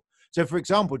useful. So for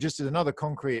example, just as another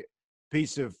concrete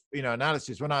piece of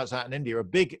analysis, when I was out in India, a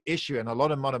big issue in a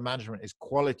lot of modern management is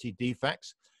quality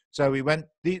defects. So we went,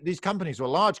 these companies were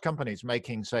large companies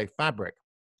making, say, fabric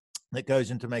that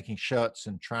goes into making shirts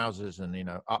and trousers and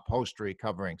upholstery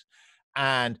coverings.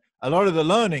 And a lot of the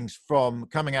learnings from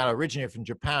coming out originally from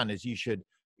Japan is you should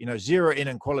zero in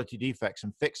on quality defects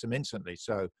and fix them instantly.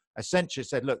 So Accenture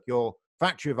said, look, your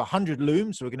factory of 100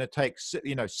 looms, so we're going to take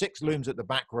 6 looms at the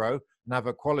back row and have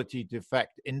a quality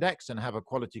defect index and have a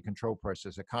quality control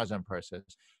process, a Kaizen process.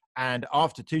 And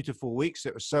after 2 to 4 weeks,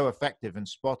 it was so effective in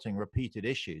spotting repeated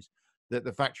issues that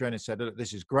the factory owner said, look,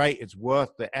 this is great. It's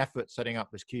worth the effort setting up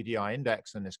this QDI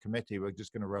index and this committee. We're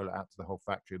just going to roll it out to the whole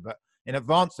factory. But in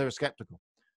advance, they were skeptical.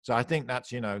 So I think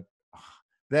that's,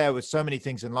 there with so many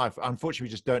things in life. Unfortunately,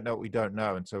 we just don't know what we don't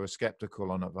know. And so we're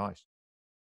skeptical on advice.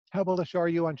 How bullish are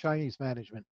you on Chinese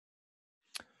management?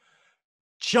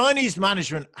 Chinese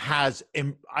management has,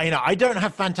 I don't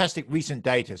have fantastic recent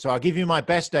data. So I'll give you my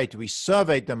best data. We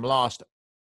surveyed them last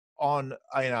on,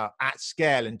 at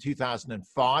scale in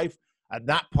 2005. At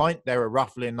that point, they were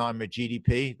roughly in line with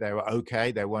GDP. They were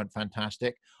okay. They weren't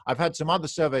fantastic. I've had some other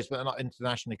surveys, but they're not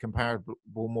internationally comparable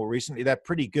more recently. They're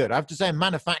pretty good. I have to say in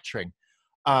manufacturing,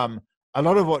 a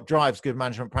lot of what drives good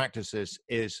management practices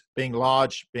is being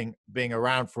large, being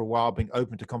around for a while, being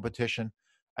open to competition.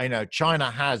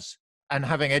 China has, and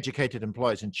having educated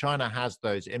employees, and China has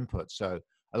those inputs. So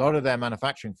a lot of their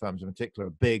manufacturing firms in particular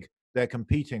are big. They're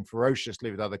competing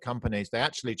ferociously with other companies.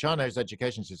 China's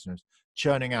education system is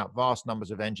churning out vast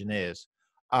numbers of engineers.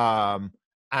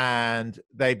 And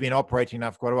they've been operating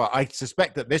now for quite a while. I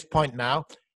suspect at this point now,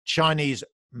 Chinese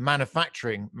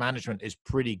manufacturing management is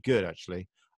pretty good, actually.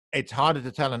 It's harder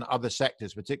to tell in other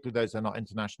sectors, particularly those that are not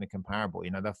internationally comparable.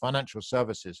 Their financial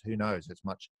services, who knows?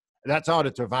 That's harder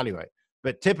to evaluate.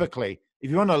 But typically, if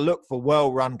you want to look for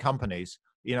well-run companies,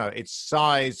 it's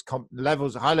size, high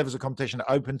levels of competition,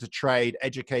 open to trade,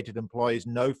 educated employees,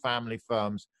 no family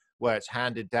firms where it's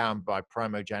handed down by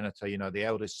primogeniture, the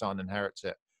eldest son inherits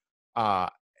it.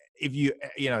 If you,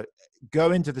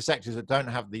 go into the sectors that don't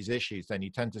have these issues, then you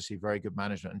tend to see very good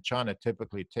management. And China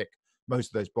typically tick most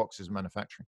of those boxes in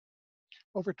manufacturing.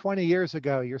 Over 20 years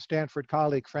ago, your Stanford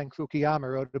colleague, Frank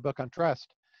Fukuyama, wrote a book on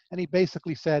trust. And he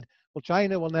basically said, well,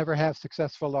 China will never have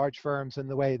successful large firms in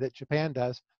the way that Japan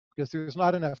does because there's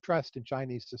not enough trust in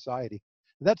Chinese society.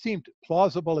 That seemed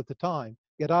plausible at the time,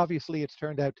 yet obviously it's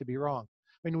turned out to be wrong.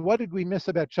 I mean, what did we miss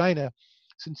about China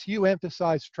since you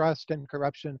emphasize trust and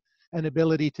corruption and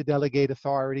ability to delegate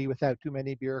authority without too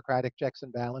many bureaucratic checks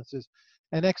and balances?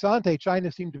 And ex ante,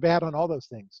 China seemed bad on all those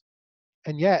things.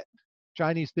 And yet,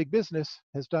 Chinese big business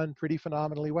has done pretty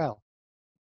phenomenally well.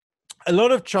 A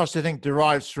lot of trust, I think,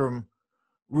 derives from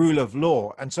rule of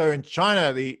law. And so in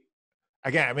China,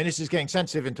 this is getting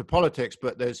sensitive into politics,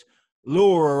 but there's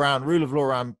rule of law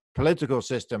around political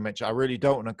system, which I really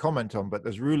don't want to comment on, but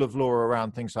there's rule of law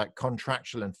around things like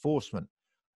contractual enforcement,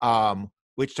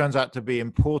 which turns out to be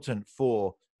important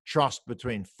for trust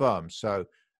between firms. So,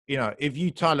 if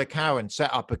you, Tyler Cowen,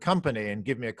 set up a company and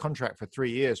give me a contract for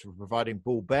 3 years for providing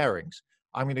ball bearings,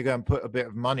 I'm going to go and put a bit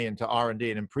of money into R&D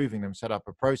and improving them, set up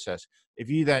a process. If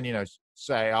you then,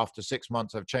 say after 6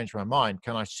 months, I've changed my mind,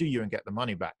 can I sue you and get the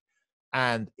money back?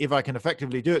 And if I can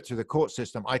effectively do it through the court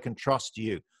system, I can trust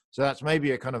you. So that's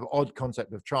maybe a kind of odd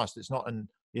concept of trust. It's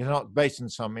not based on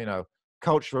some,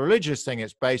 cultural religious thing.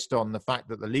 It's based on the fact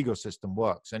that the legal system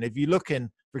works. And if you look in,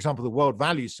 for example, the World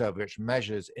Values Survey, which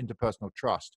measures interpersonal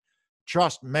trust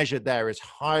measured there is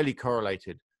highly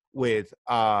correlated with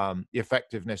the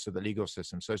effectiveness of the legal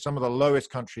system. So some of the lowest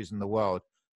countries in the world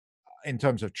in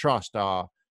terms of trust are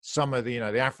some of the,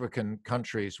 the African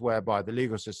countries whereby the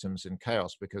legal system's in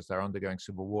chaos because they're undergoing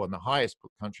civil war, and the highest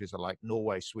countries are like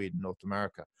Norway, Sweden, North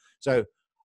America. So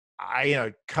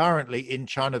currently in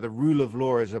China, the rule of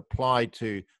law is applied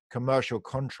to commercial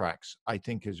contracts, I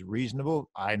think is reasonable.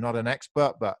 I'm not an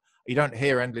expert, but you don't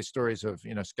hear endless stories of,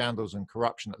 scandals and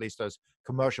corruption, at least as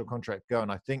commercial contracts go.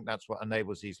 And I think that's what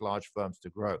enables these large firms to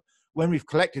grow. When we've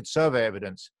collected survey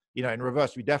evidence, in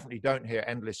reverse, we definitely don't hear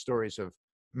endless stories of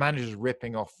managers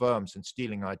ripping off firms and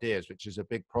stealing ideas, which is a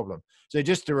big problem. So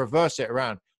just to reverse it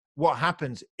around, what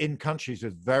happens in countries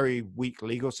with very weak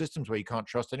legal systems where you can't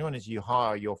trust anyone is you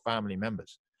hire your family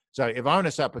members. So if I want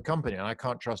to set up a company and I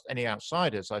can't trust any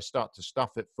outsiders, I start to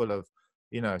stuff it full of,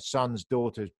 sons,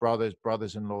 daughters, brothers,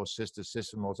 brothers-in-laws, sisters,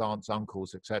 sister-in-laws, aunts,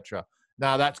 uncles, etc.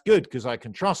 Now that's good because I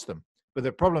can trust them. But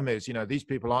the problem is, these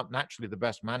people aren't naturally the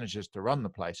best managers to run the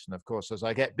place. And of course, as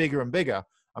I get bigger and bigger,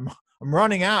 I'm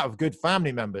running out of good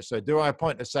family members. So do I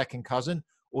appoint a second cousin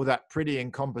or that pretty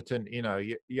incompetent,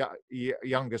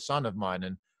 younger son of mine?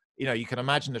 And, you can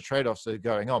imagine the trade-offs that are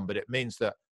going on, but it means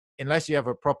that unless you have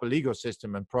a proper legal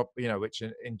system and which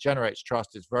generates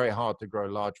trust, it's very hard to grow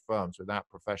large firms without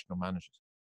professional managers.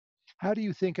 How do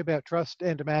you think about trust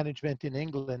and management in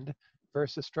England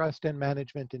versus trust and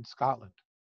management in Scotland?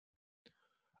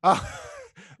 I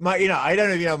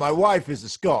don't know, my wife is a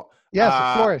Scot. Yes,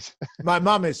 of course. My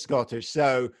mum is Scottish,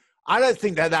 so I don't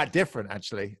think they're that different,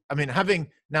 actually. I mean, having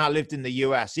now lived in the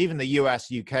US, even the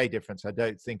US-UK difference, I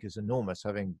don't think is enormous.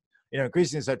 Having,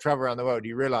 increasingly as I travel around the world,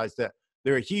 you realize that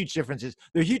there are huge differences.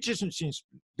 There are huge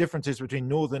differences between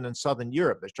Northern and Southern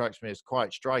Europe that strikes me as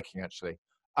quite striking, actually.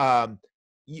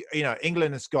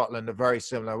 England and Scotland are very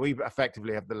similar. We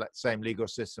effectively have the same legal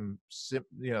system,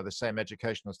 the same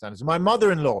educational standards. My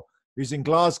mother-in-law, who's in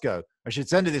Glasgow, I should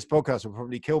send her this podcast, will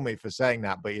probably kill me for saying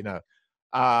that, but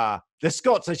the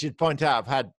Scots, I should point out, have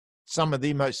had some of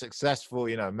the most successful,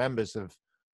 members of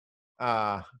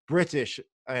British,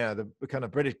 the kind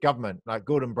of British government, like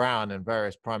Gordon Brown and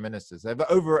various prime ministers. They're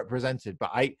overrepresented,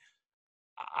 but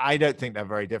I don't think they're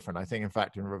very different. I think, in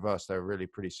fact, in reverse, they're really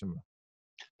pretty similar.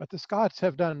 But the Scots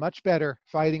have done much better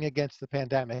fighting against the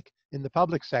pandemic in the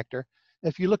public sector.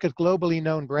 If you look at globally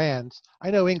known brands, I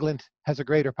know England has a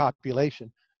greater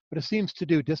population, but it seems to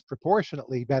do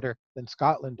disproportionately better than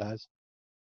Scotland does.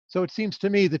 So it seems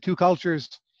to me the two cultures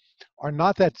are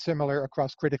not that similar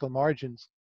across critical margins.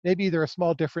 Maybe there are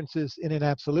small differences in an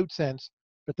absolute sense,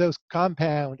 but those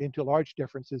compound into large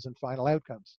differences in final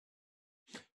outcomes.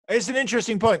 It's an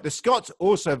interesting point. The Scots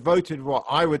also voted what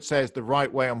I would say is the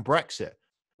right way on Brexit.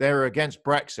 They were against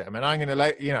Brexit. I mean, I'm going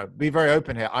to be very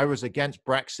open here. I was against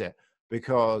Brexit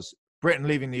because Britain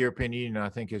leaving the European Union, I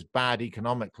think, is bad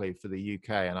economically for the UK.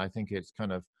 And I think it's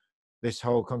kind of this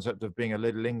whole concept of being a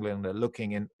little England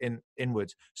looking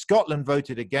inwards. Scotland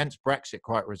voted against Brexit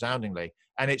quite resoundingly.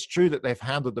 And it's true that they've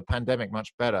handled the pandemic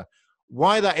much better.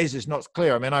 Why that is not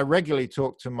clear. I mean, I regularly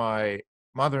talk to my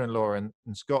mother-in-law in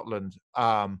Scotland.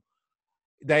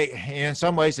 They, in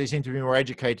some ways, they seem to be more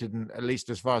educated, and at least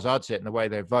as far as I'd see it, in the way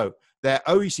they vote. Their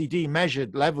OECD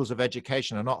measured levels of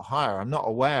education are not higher. I'm not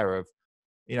aware of,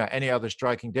 any other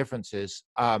striking differences.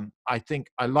 I think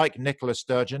I like Nicola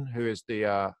Sturgeon, who is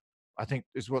I think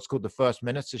is what's called the First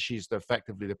Minister. She's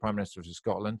effectively the Prime Minister of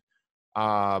Scotland.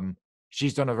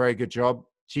 She's done a very good job.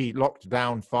 She locked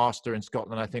down faster in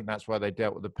Scotland. I think that's why they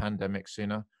dealt with the pandemic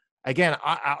sooner. Again,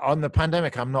 on the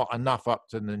pandemic, I'm not enough up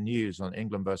to the news on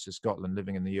England versus Scotland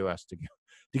living in the US to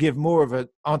give more of an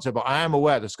answer, but I am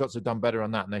aware the Scots have done better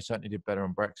on that, and they certainly did better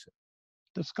on Brexit.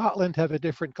 Does Scotland have a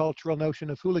different cultural notion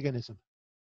of hooliganism?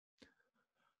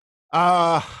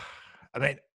 I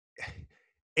mean,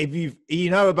 if you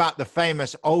know about the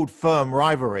famous old firm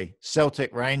rivalry,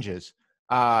 Celtic Rangers,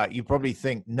 you probably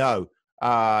think no.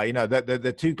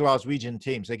 The two Glaswegian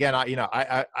teams. Again,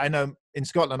 I know in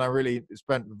Scotland, I really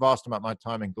spent a vast amount of my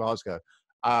time in Glasgow.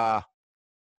 I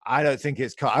don't think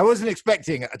it's. I wasn't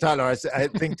expecting, Tyler, I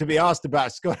think, to be asked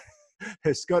about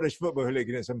Scottish football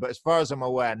hooliganism, but as far as I'm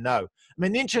aware, no. I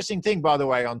mean, the interesting thing, by the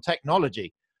way, on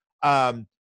technology,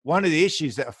 one of the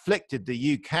issues that afflicted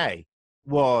the UK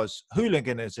was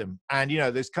hooliganism, and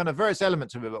there's kind of various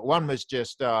elements of it, but one was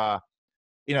just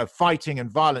fighting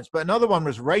and violence, but another one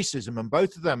was racism, and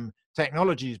both of them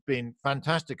technology has been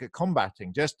fantastic at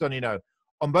combating. Just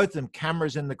on both of them,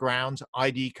 cameras in the grounds,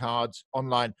 ID cards,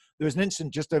 online. There was an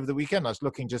incident just over the weekend, I was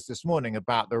looking just this morning,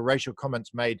 about the racial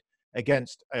comments made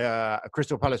against a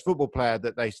Crystal Palace football player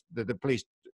that the police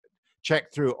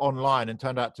checked through online, and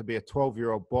turned out to be a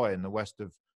 12-year-old boy in the west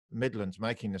of Midlands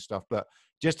making this stuff. But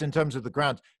just in terms of the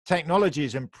grounds, technology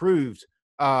has improved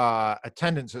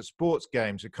attendance at sports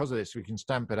games because of this. We can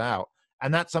stamp it out,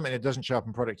 and that's something that doesn't show up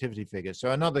in productivity figures.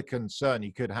 So another concern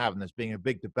you could have, and there's been a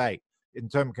big debate in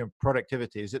terms of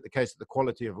productivity, is it the case that the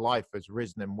quality of life has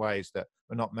risen in ways that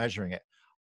we're not measuring it?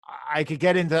 I could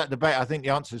get into that debate. I think the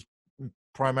answer is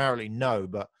primarily no,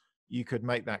 but you could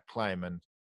make that claim. And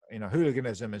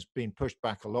hooliganism has been pushed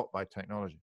back a lot by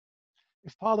technology.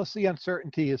 If policy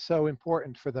uncertainty is so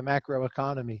important for the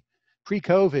macroeconomy,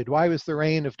 pre-COVID, why was the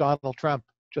reign of Donald Trump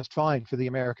just fine for the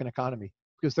American economy?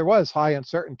 Because there was high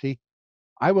uncertainty.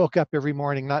 I woke up every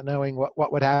morning not knowing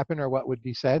what would happen or what would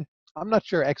be said. I'm not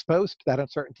sure ex post that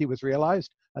uncertainty was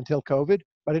realized until COVID,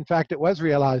 but in fact it was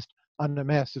realized on a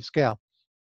massive scale.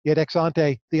 Yet ex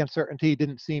ante, the uncertainty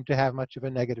didn't seem to have much of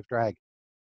a negative drag.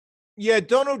 Yeah,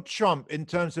 Donald Trump, in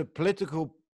terms of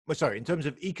in terms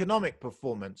of economic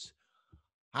performance,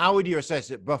 how would you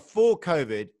assess it? Before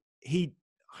COVID, he,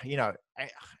 you know,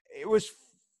 it was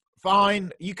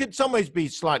fine. You could some ways be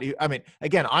slightly, I mean,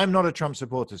 again, I'm not a Trump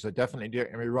supporter, so definitely don't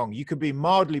get me wrong. You could be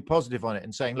mildly positive on it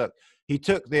and saying, look, he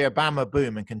took the Obama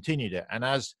boom and continued it. And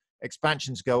as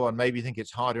expansions go on, maybe you think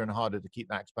it's harder and harder to keep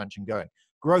that expansion going.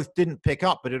 Growth didn't pick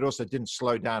up, but it also didn't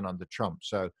slow down under Trump.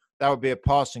 So that would be a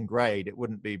passing grade. It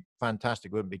wouldn't be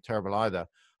fantastic. It wouldn't be terrible either.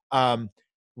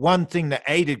 One thing that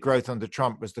aided growth under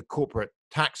Trump was the corporate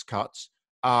tax cuts.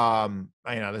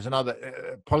 There's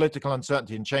another political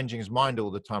uncertainty and changing his mind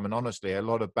all the time. And honestly, a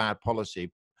lot of bad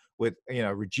policy with,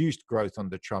 reduced growth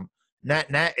under Trump.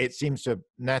 Net, it seems to have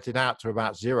netted out to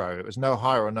about zero. It was no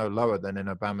higher or no lower than in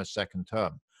Obama's second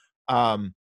term.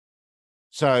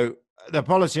 So the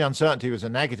policy uncertainty was a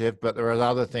negative, but there are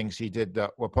other things he did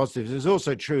that were positives. It's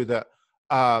also true that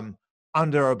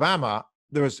under Obama,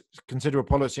 there was considerable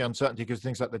policy uncertainty because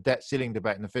things like the debt ceiling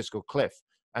debate and the fiscal cliff.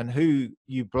 And who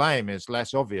you blame is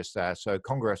less obvious there. So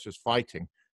Congress was fighting.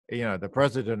 The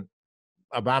president,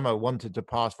 Obama, wanted to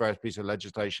pass various pieces of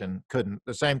legislation, couldn't.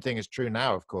 The same thing is true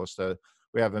now, of course. So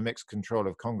we have a mixed control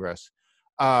of Congress.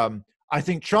 I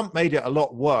think Trump made it a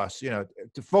lot worse.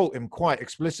 To fault him quite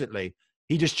explicitly,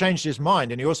 he just changed his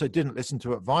mind, and he also didn't listen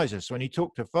to advisors. So when he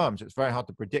talked to firms, it's very hard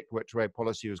to predict which way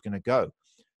policy was going to go,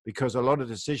 because a lot of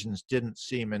decisions didn't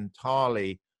seem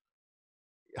entirely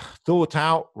thought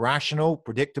out, rational,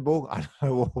 predictable. I don't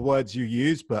know what words you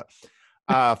use, but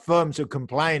firms would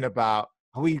complain about,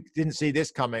 we didn't see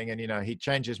this coming, and he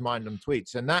changed his mind on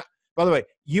tweets. And that, by the way,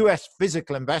 US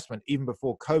physical investment even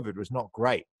before COVID was not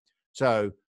great.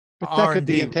 So but that could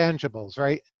be intangibles,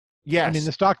 right? Yes. I mean,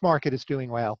 the stock market is doing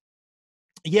well.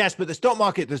 Yes, but the stock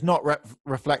market does not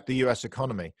reflect the US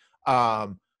economy.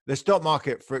 The stock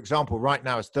market, for example, right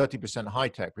now is 30% high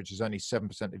tech, which is only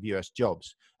 7% of US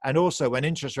jobs. And also when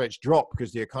interest rates drop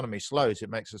because the economy slows, it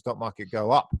makes the stock market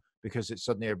go up because it's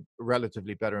suddenly a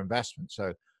relatively better investment.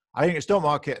 So I think the stock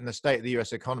market and the state of the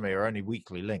US economy are only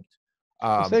weakly linked.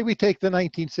 Say we take the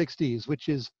 1960s, which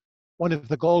is one of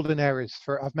the golden eras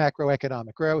of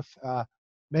macroeconomic growth.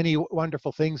 Many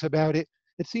wonderful things about it.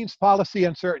 It seems policy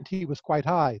uncertainty was quite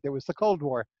high. There was the Cold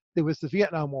War. There was the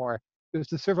Vietnam War. There was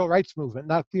the civil rights movement,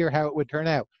 not clear how it would turn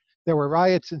out. There were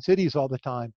riots in cities all the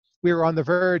time. We were on the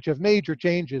verge of major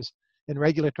changes in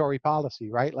regulatory policy,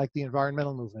 right? Like the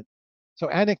environmental movement. So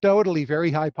anecdotally,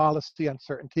 very high policy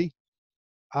uncertainty.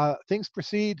 Things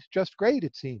proceed just great,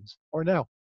 it seems, or no?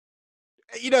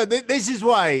 This is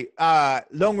why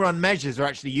long run measures are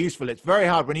actually useful. It's very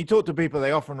hard. When you talk to people,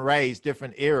 they often raise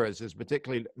different eras as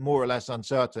particularly more or less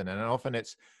uncertain. And often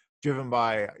it's driven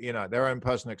by, their own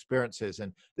personal experiences.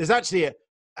 And there's actually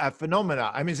a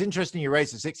phenomena. I mean, it's interesting you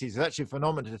raised the 60s. It's actually a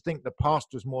phenomenon to think the past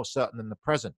was more certain than the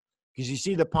present, because you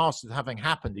see the past as having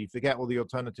happened. You forget all the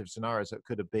alternative scenarios that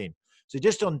could have been. So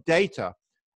just on data,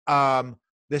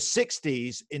 the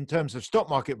 60s, in terms of stock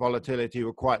market volatility,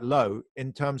 were quite low.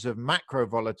 In terms of macro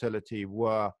volatility,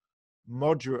 were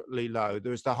moderately low.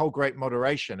 There was the whole great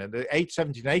moderation. And the 70s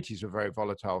and 80s were very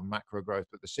volatile macro growth,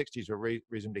 but the 60s were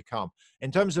reasonably calm. In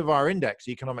terms of our index,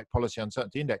 Economic Policy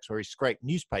Uncertainty Index, where we scraped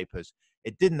newspapers,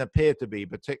 it didn't appear to be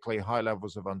particularly high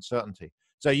levels of uncertainty.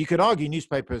 So you could argue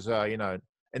newspapers,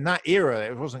 in that era,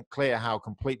 it wasn't clear how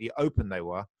completely open they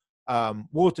were.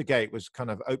 Watergate was kind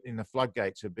of opening the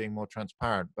floodgates of being more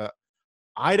transparent, but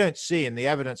I don't see in the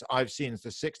evidence I've seen the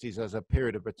 60s as a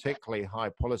period of particularly high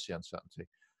policy uncertainty.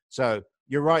 So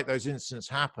you're right, those incidents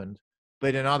happened,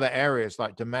 but in other areas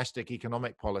like domestic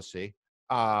economic policy,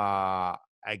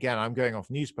 again, I'm going off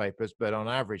newspapers, but on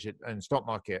average, in stock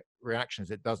market reactions,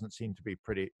 it doesn't seem to be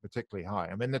particularly high.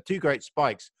 I mean, the two great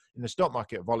spikes in the stock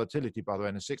market volatility, by the way,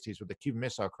 in the 60s were the Cuban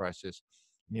Missile Crisis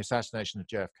and the assassination of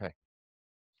JFK.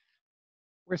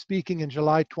 We're speaking in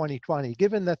July 2020.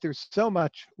 Given that there's so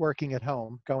much working at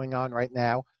home going on right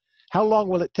now, how long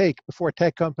will it take before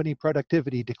tech company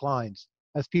productivity declines?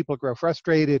 As people grow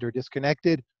frustrated or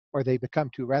disconnected, or they become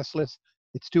too restless,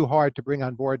 it's too hard to bring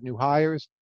on board new hires.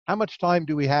 How much time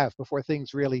do we have before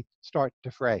things really start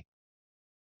to fray?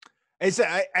 It's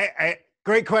a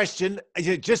great question.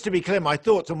 Just to be clear, my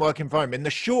thoughts on working from home. In the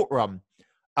short run,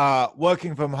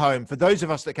 working from home, for those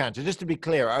of us that can, so just to be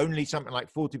clear, only something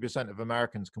like 40% of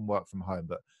Americans can work from home.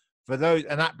 But for those,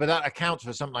 but that accounts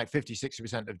for something like 50,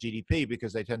 60% of GDP,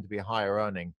 because they tend to be higher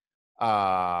earning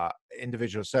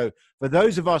individuals. So for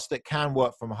those of us that can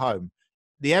work from home,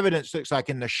 the evidence looks like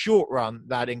in the short run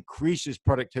that increases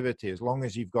productivity as long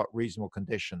as you've got reasonable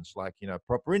conditions, like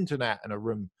proper internet and a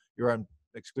room, your own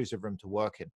exclusive room to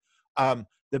work in.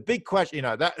 The big question,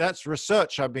 that's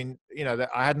research. I've been, that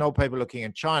I had an old paper looking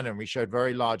in China, and we showed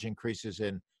very large increases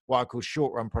in what I call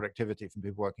short-run productivity from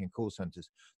people working in call centers.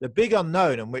 The big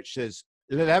unknown, in which there's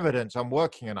little evidence I'm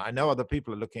working on, I know other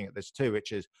people are looking at this too,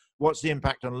 which is what's the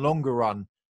impact on longer-run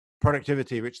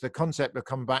productivity, which the concept that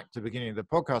come back to the beginning of the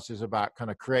podcast is about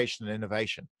kind of creation and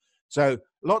innovation. So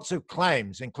lots of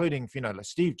claims, including, like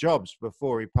Steve Jobs,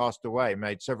 before he passed away,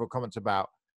 made several comments about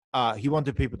he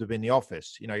wanted people to be in the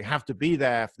office. You have to be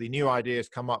there for the new ideas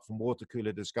come up from water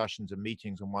cooler discussions and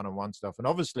meetings and one-on-one stuff. And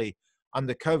obviously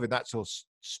under COVID, that's all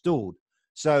stalled.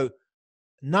 So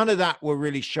none of that will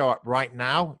really show up right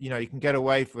now. You can get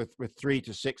away with 3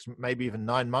 to 6, maybe even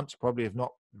 9 months, probably, if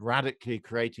not radically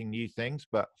creating new things.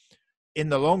 But in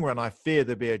the long run, I fear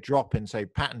there'll be a drop in, say,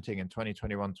 patenting in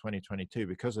 2021, 2022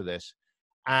 because of this.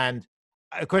 And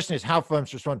the question is how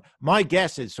firms respond. My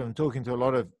guess is, from talking to a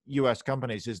lot of US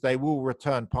companies, is they will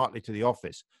return partly to the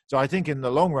office. So I think in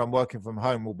the long run, working from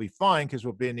home will be fine because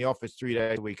we'll be in the office 3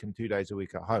 days a week and 2 days a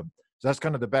week at home. So that's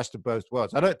kind of the best of both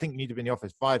worlds. I don't think you need to be in the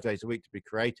office 5 days a week to be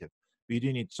creative, but you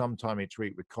do need some time each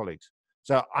week with colleagues.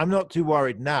 So I'm not too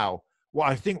worried now. What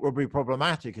I think will be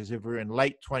problematic is if we're in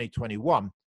late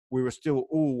 2021, we were still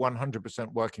all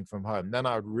 100% working from home. Then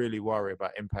I would really worry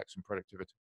about impacts on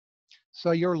productivity.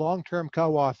 So your long-term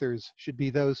co-authors should be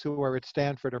those who are at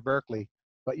Stanford or Berkeley,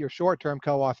 but your short-term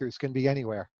co-authors can be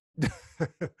anywhere.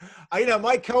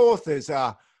 My co-authors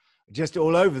are just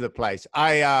all over the place.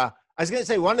 I was going to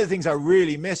say, one of the things I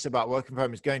really miss about working from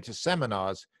home is going to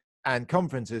seminars and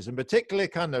conferences, and particularly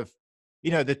kind of,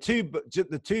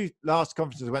 the two last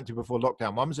conferences I went to before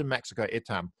lockdown. One was in Mexico,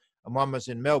 ITAM, and one was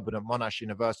in Melbourne at Monash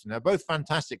University. And they're both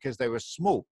fantastic because they were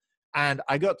small. And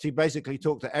I got to basically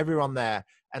talk to everyone there.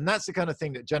 And that's the kind of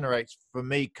thing that generates, for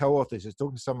me, co-authors, is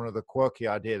talking to someone with a quirky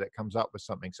idea that comes up with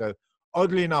something. So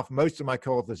oddly enough, most of my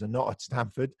co-authors are not at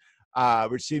Stanford,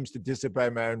 which seems to disobey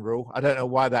my own rule. I don't know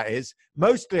why that is.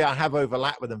 Mostly I have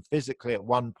overlap with them physically at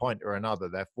one point or another.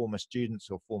 They're former students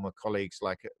or former colleagues,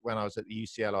 like when I was at the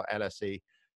UCL or LSE.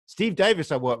 Steve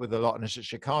Davis I worked with a lot, and it's at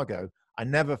Chicago. I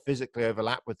never physically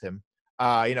overlap with him.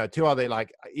 Two other,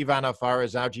 like Ivana Farah,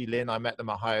 Zhao Lin, I met them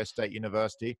at Ohio State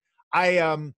University.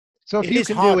 So if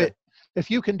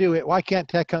you can do it, why can't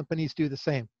tech companies do the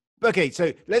same? Okay,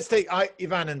 so let's take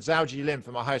Ivan and Zhao Lin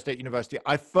from Ohio State University.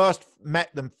 I first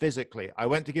met them physically. I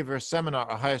went to give her a seminar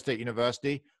at Ohio State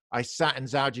University. I sat in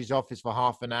Zhao office for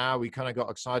half an hour. We kind of got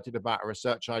excited about a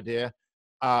research idea.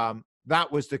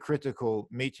 That was the critical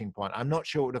meeting point. I'm not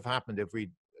sure what would have happened if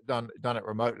we'd done it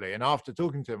remotely. And after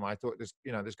talking to him, I thought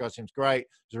this guy seems great.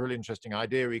 It's a really interesting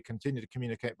idea. We continued to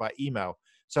communicate by email.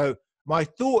 So my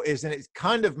thought is, and it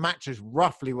kind of matches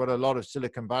roughly what a lot of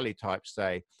Silicon Valley types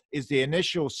say, is the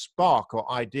initial spark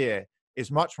or idea is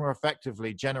much more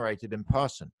effectively generated in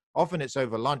person. Often it's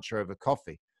over lunch or over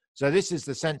coffee. So this is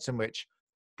the sense in which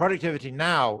productivity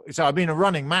now, so I've been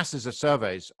running masses of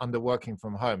surveys under working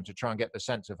from home to try and get the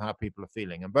sense of how people are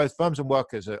feeling. And both firms and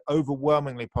workers are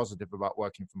overwhelmingly positive about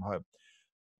working from home.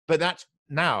 But that's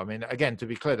now, again, to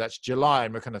be clear, that's July,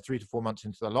 and we're kind of 3 to 4 months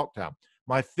into the lockdown.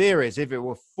 My fear is if it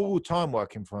were full-time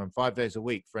working from home 5 days a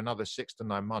week for another 6 to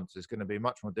 9 months, there's going to be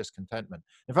much more discontentment.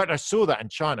 In fact, I saw that in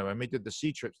China when we did the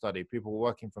C-trip study. People were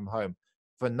working from home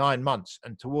for 9 months,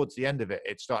 and towards the end of it,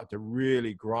 it started to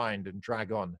really grind and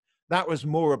drag on. That was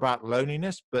more about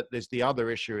loneliness, but there's the other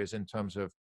issue is in terms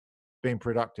of being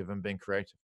productive and being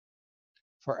creative.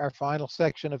 For our final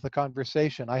section of the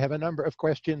conversation, I have a number of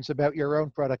questions about your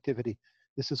own productivity.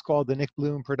 This is called the Nick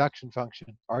Bloom production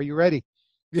function. Are you ready?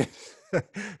 Yes.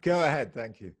 Go ahead.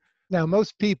 Thank you. Now,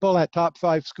 most people at top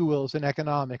 5 schools in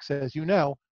economics, as you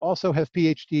know, also have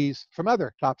PhDs from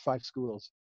other top 5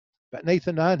 schools. But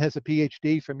Nathan Nunn has a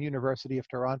PhD from University of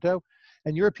Toronto,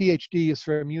 and your PhD is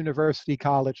from University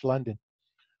College London.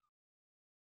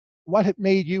 What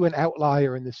made you an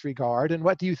outlier in this regard, and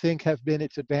what do you think have been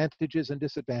its advantages and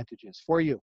disadvantages for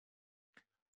you?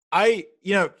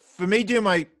 For me, doing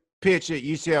my PhD at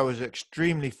UCL was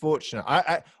extremely fortunate.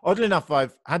 Oddly enough,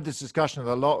 I've had this discussion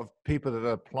with a lot of people that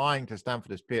are applying to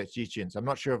Stanford as PhD students. I'm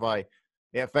not sure if it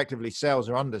effectively sells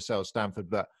or undersells Stanford,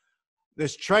 but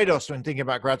there's trade-offs when thinking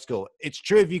about grad school. It's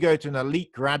true if you go to an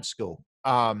elite grad school,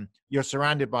 you're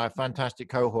surrounded by a fantastic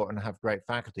cohort and have great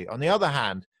faculty. On the other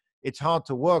hand, it's hard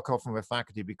to work often with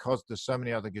faculty because there's so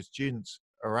many other good students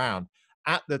around.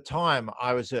 At the time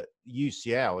I was at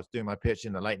UCL, I was doing my PhD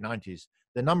in the late 90s.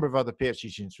 The number of other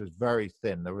PhD students was very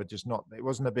thin. There were just not, it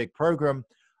wasn't a big program.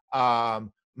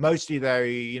 Mostly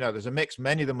there's a mix.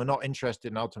 Many of them were not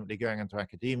interested in ultimately going into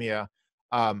academia.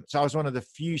 So I was one of the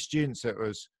few students that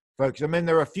was focus. I mean,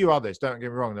 there are a few others, don't get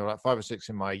me wrong, there were like 5 or 6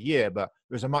 in my year, but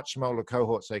it was a much smaller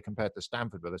cohort, say, compared to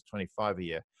Stanford, where there's 25 a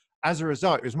year. As a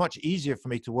result, it was much easier for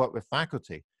me to work with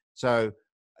faculty. So,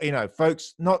 you know,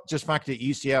 folks, not just faculty at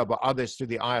UCL, but others through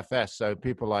the IFS. So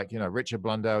people like, you know, Richard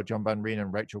Blundell, John Van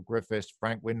Reenen, Rachel Griffiths,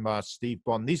 Frank Winmar, Steve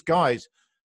Bond, these guys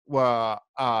were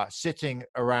sitting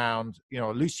around, you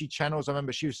know, Lucy Channels. I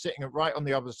remember she was sitting right on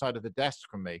the other side of the desk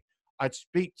from me. I'd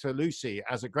speak to Lucy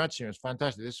as a grad student. It was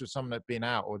fantastic. This was someone that'd been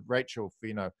out, or Rachel, for,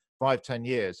 you know, 5, 10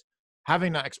 years.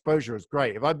 Having that exposure was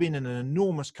great. If I'd been in an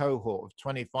enormous cohort of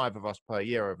 25 of us per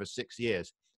year over 6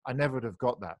 years, I never would have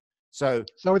got that. So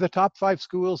are the top 5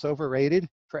 schools overrated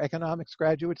for economics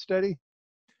graduate study?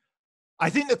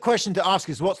 I think the question to ask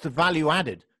is, what's the value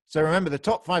added? So remember, the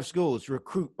top 5 schools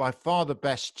recruit by far the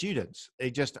best students.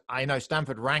 I know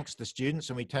Stanford ranks the students,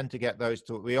 and we tend to get those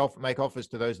we often make offers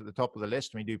to those at the top of the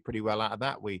list, and we do pretty well out of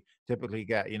that. We typically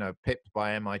get, you know, pipped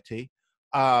by MIT.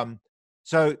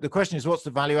 So the question is, what's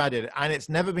the value added? And it's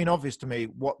never been obvious to me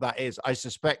what that is. I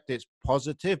suspect it's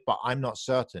positive, but I'm not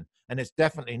certain. And it's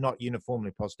definitely not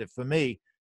uniformly positive. For me,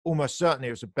 almost certainly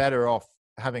it was a better off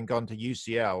having gone to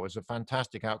UCL. It was a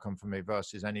fantastic outcome for me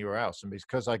versus anywhere else. And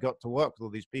because I got to work with all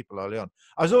these people early on.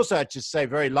 I was also, I'd just say,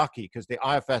 very lucky, because the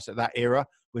IFS at that era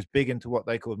was big into what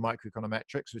they called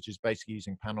microeconometrics, which is basically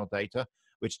using panel data,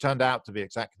 which turned out to be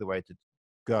exactly the way to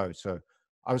go. So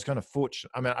I was kind of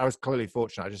fortunate. I mean, I was clearly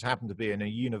fortunate. I just happened to be in a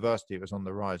university that was on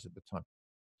the rise at the time.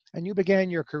 And you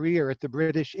began your career at the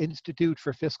British Institute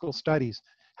for Fiscal Studies.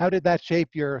 How did that shape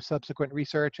your subsequent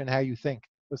research and how you think?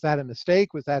 Was that a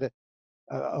mistake? Was that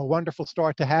a wonderful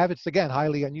start to have? It's, again,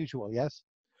 highly unusual, yes?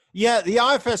 Yeah, the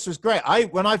IFS was great.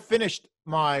 When I finished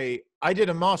I did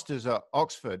a master's at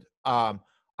Oxford. I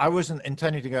wasn't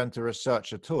intending to go into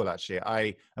research at all, actually.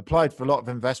 I applied for a lot of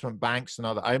investment banks and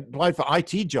I applied for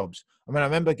IT jobs. I mean, I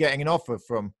remember getting an offer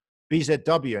from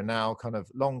BZW, now kind of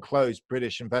long closed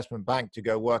British investment bank, to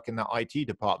go work in the IT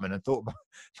department, and thought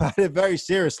about it very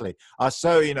seriously. I was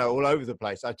so, you know, all over the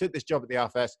place. I took this job at the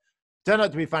IFS. Turned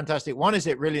out to be fantastic. One is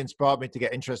it really inspired me to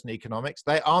get interested in economics.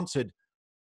 They answered,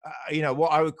 you know,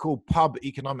 what I would call pub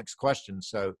economics questions.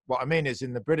 So what I mean is,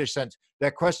 in the British sense, they're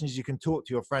questions you can talk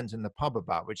to your friends in the pub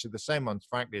about, which are the same ones,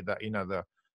 frankly, that, you know,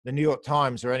 the New York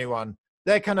Times or anyone,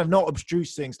 they're kind of not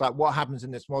abstruse things like what happens in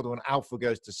this model when alpha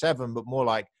goes to 7, but more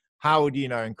like, how would you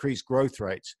know increase growth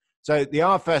rates? So the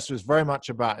RFS was very much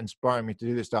about inspiring me to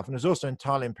do this stuff. And it was also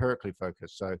entirely empirically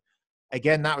focused. So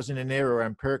again, that was in an era where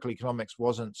empirical economics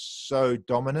wasn't so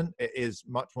dominant. It is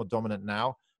much more dominant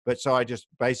now. But so I just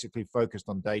basically focused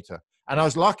on data. And I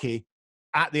was lucky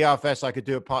at the RFS, I could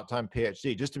do a part-time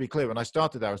PhD. Just to be clear, when I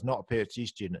started there, I was not a PhD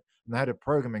student. And they had a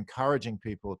program encouraging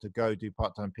people to go do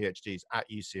part-time PhDs at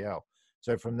UCL.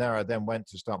 So from there, I then went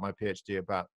to start my PhD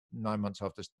about 9 months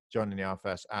after joining the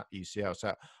RFS at UCL.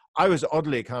 So I was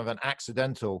oddly kind of an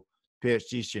accidental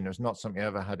PhD student. It was not something I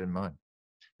ever had in mind.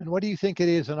 And what do you think it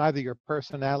is in either your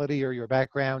personality or your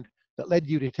background that led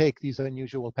you to take these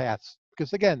unusual paths?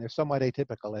 Because again, they're somewhat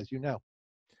atypical, as you know.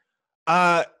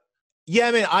 Yeah,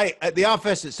 I mean, at the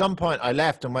RFS, at some point, I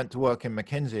left and went to work in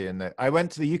McKinsey, and I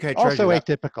went to the UK Treasury. Also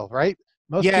atypical, right?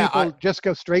 Most people just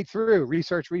go straight through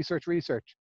research, research,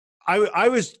 research. I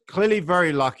was clearly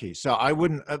very lucky, so I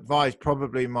wouldn't advise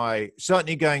probably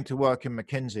certainly going to work in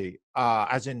McKinsey,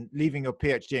 as in leaving your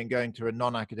PhD and going to a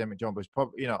non-academic job was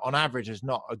probably, you know, on average is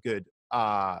not a good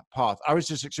path. I was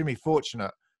just extremely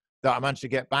fortunate that I managed to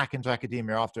get back into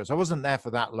academia afterwards. I wasn't there for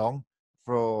that long,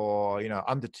 for, you know,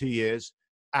 under 2 years.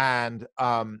 And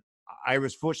I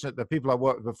was fortunate that people I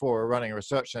worked with before were running a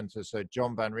research center. So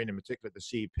John Van Reenen, in particular at the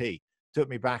CEP, took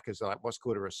me back as like what's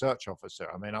called a research officer.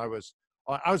 I mean, I was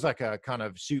like a kind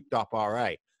of souped up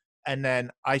RA. And then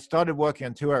I started working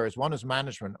on 2 areas. One was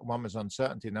management, one was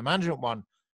uncertainty. And the management one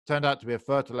turned out to be a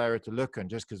fertile area to look in,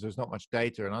 just because there's not much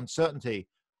data. And uncertainty,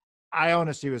 I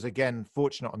honestly was, again,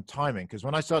 fortunate on timing, because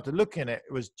when I started looking at it,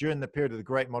 it was during the period of the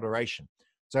Great Moderation.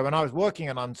 So when I was working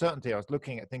on uncertainty, I was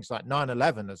looking at things like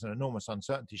 9/11 as an enormous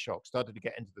uncertainty shock, started to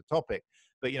get into the topic.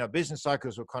 But, you know, business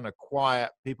cycles were kind of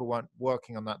quiet. People weren't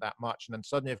working on that much. And then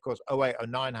suddenly, of course, 08,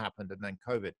 09 happened, and then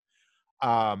COVID.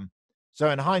 So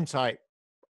in hindsight,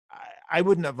 I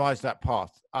wouldn't advise that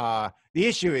path. The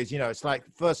issue is, you know, it's like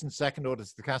first and second order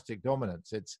stochastic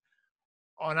dominance. It's,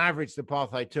 on average, the path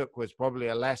I took was probably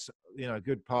a less, you know,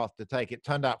 good path to take. It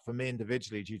turned out for me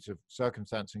individually, due to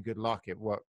circumstance and good luck, it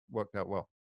worked out well.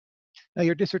 Now,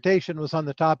 your dissertation was on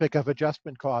the topic of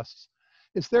adjustment costs.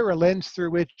 Is there a lens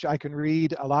through which I can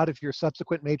read a lot of your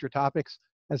subsequent major topics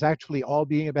as actually all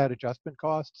being about adjustment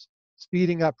costs,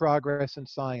 speeding up progress in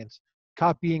science,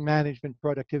 copying management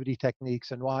productivity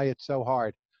techniques and why it's so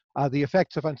hard, the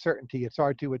effects of uncertainty, it's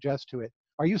hard to adjust to it?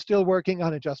 Are you still working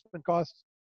on adjustment costs?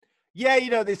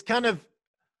 Yeah, this kind of,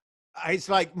 it's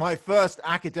like my first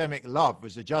academic love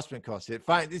was adjustment costs.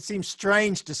 It seems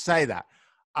strange to say that.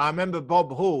 I remember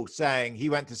Bob Hall saying he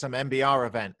went to some MBR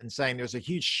event and saying there was a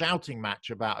huge shouting match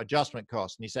about adjustment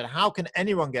costs. And he said, how can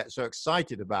anyone get so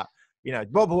excited about,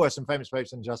 Bob Hall has some famous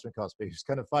papers on adjustment costs, but it's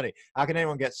kind of funny. How can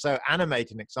anyone get so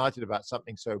animated and excited about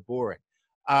something so boring?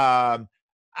 And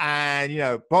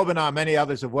Bob and I, many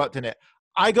others have worked in it.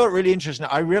 I got really interested.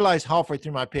 I realized halfway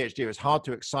through my PhD, it was hard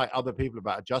to excite other people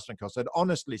about adjustment costs. I'd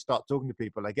honestly start talking to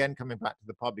people, again, coming back to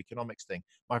the pub economics thing,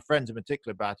 my friends in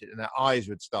particular about it, and their eyelids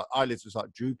would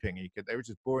start drooping. And they were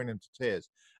just boring them to tears.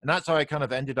 And that's how I kind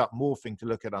of ended up morphing to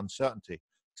look at uncertainty.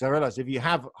 Because I realized if you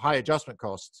have high adjustment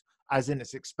costs, as in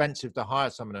it's expensive to hire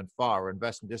someone and fire or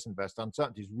invest and disinvest,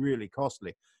 uncertainty is really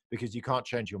costly because you can't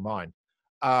change your mind.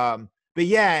 But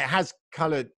yeah, it has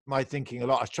colored my thinking a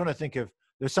lot. I was trying to think of,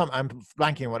 I'm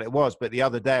blanking on what it was, but the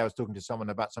other day I was talking to someone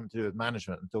about something to do with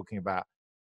management and talking about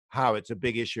how it's a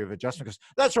big issue of adjustment. Because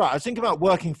that's right. I was thinking about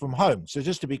working from home. So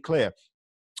just to be clear,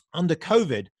 under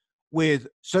COVID, with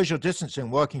social distancing,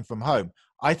 working from home,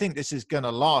 I think this is going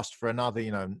to last for another,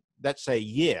 let's say a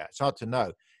year. It's hard to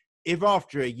know. If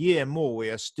after a year more,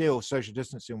 we are still social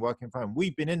distancing, working from home,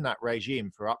 we've been in that regime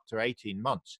for up to 18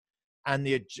 months. And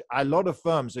a lot of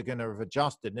firms are going to have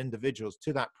adjusted, and individuals,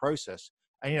 to that process.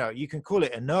 And, you can call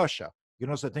it inertia. You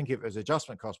can also think of it as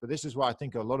adjustment costs. But this is why I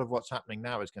think a lot of what's happening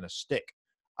now is going to stick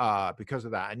because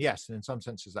of that. And yes, in some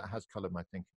senses, that has colored my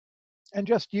thinking. And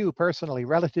just you personally,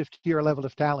 relative to your level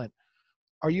of talent,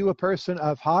 are you a person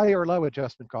of high or low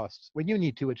adjustment costs when you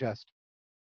need to adjust?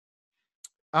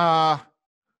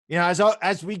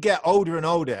 As we get older and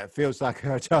older, it feels like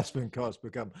our adjustment costs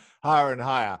become higher and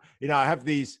higher. I have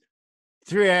these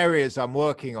 3 areas I'm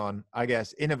working on. I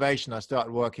guess innovation, I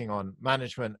started working on;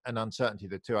 management and uncertainty,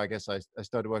 the 2 I guess I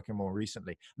started working more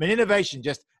recently. I mean, innovation,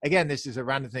 just again, this is a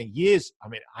random thing.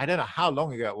 I don't know how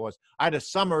long ago it was. I had a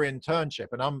summer internship,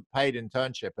 an unpaid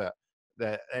internship at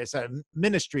it's a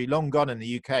ministry long gone in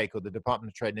the UK called the Department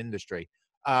of Trade and Industry,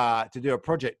 to do a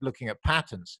project looking at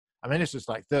patents. I mean, this was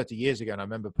like 30 years ago, and I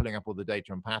remember pulling up all the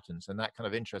data on patents, and that kind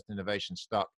of interest in innovation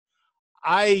stuck.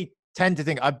 I tend to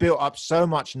think I built up so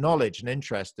much knowledge and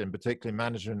interest in particularly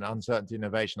management, uncertainty,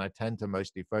 innovation. I tend to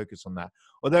mostly focus on that.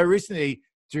 Although recently,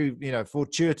 through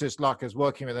fortuitous luck, I was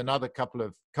working with another couple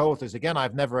of co-authors. Again,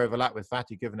 I've never overlapped with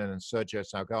Fatih Givanen and Sergio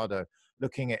Salgado,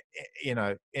 looking at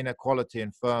inequality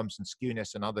in firms and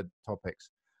skewness and other topics.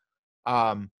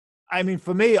 I mean,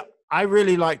 for me, I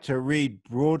really like to read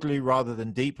broadly rather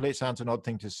than deeply. It sounds an odd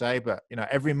thing to say, but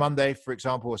every Monday, for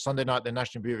example, or Sunday night, the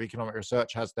National Bureau of Economic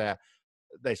Research has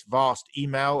this vast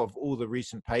email of all the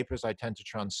recent papers. I tend to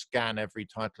try and scan every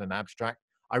title and abstract.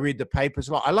 I read the papers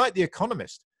a lot. I like The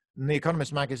Economist and The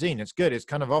Economist magazine. It's good. It's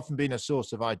kind of often been a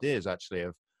source of ideas, actually.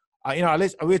 We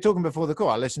were talking before the call.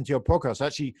 I listen to your podcast. I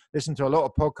actually listen to a lot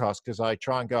of podcasts because I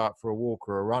try and go out for a walk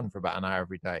or a run for about an hour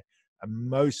every day. I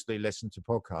mostly listen to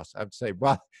podcasts. I have to say,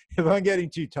 well, if I'm getting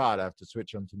too tired, I have to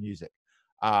switch on to music.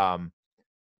 But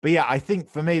yeah, I think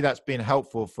for me, that's been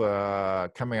helpful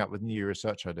for coming up with new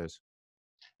research ideas.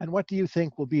 And what do you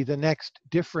think will be the next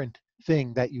different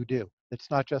thing that you do? It's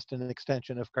not just an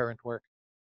extension of current work.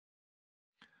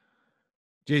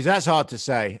 Geez, that's hard to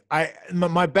say.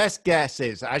 My best guess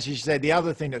is, as you said, the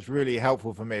other thing that's really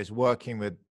helpful for me is working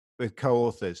with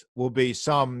co-authors. Will be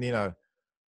some,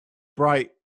 bright,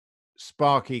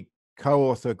 sparky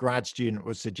co-author grad student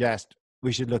would suggest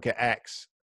we should look at X,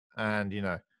 and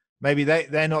maybe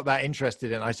they're not that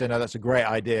interested in it. I say, no, that's a great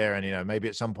idea, and maybe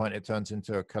at some point it turns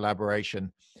into a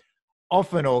collaboration.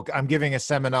 Often, or I'm giving a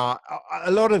seminar,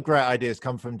 a lot of great ideas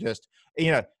come from just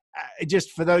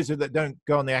for those that don't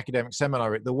go on the academic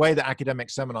seminar, the way that academic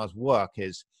seminars work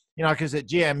is, because at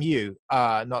GMU,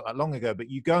 not that long ago, but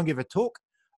you go and give a talk,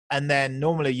 and then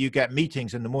normally you get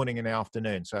meetings in the morning and the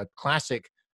afternoon. So a classic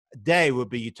day would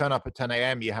be you turn up at 10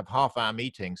 a.m., you have half-hour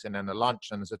meetings, and then a lunch,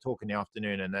 and there's a talk in the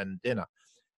afternoon, and then dinner.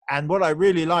 And what I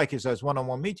really like is those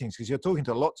one-on-one meetings, because you're talking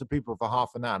to lots of people for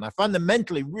half an hour. And I find them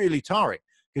mentally really tiring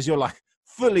because you're like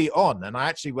fully on. And I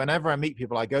actually, whenever I meet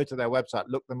people, I go to their website,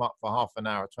 look them up for half an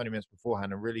hour, 20 minutes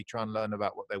beforehand, and really try and learn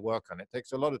about what they work on. It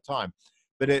takes a lot of time,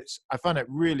 but I find it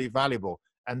really valuable.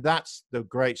 And that's the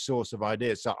great source of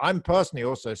ideas. So I'm personally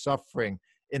also suffering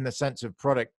in the sense of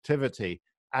productivity.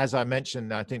 As I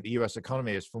mentioned, I think the US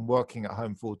economy is from working at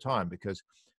home full time because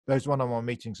those one-on-one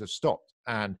meetings have stopped.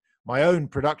 And my own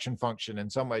production function in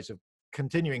some ways of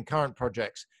continuing current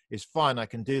projects is fine. I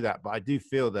can do that. But I do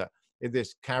feel that if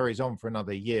this carries on for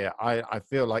another year, I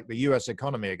feel like the US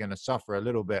economy are going to suffer a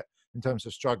little bit in terms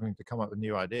of struggling to come up with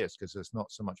new ideas because there's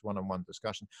not so much one-on-one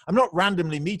discussion. I'm not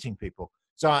randomly meeting people,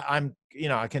 so I'm, you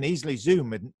know, I can easily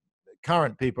Zoom with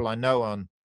current people I know on,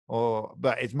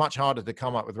 but it's much harder to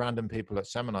come up with random people at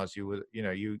seminars you would, you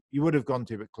know, you would have gone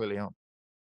to, but clearly aren't.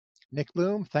 Nick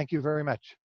Bloom, thank you very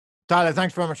much. Tyler,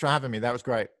 thanks very much for having me. That was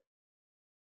great.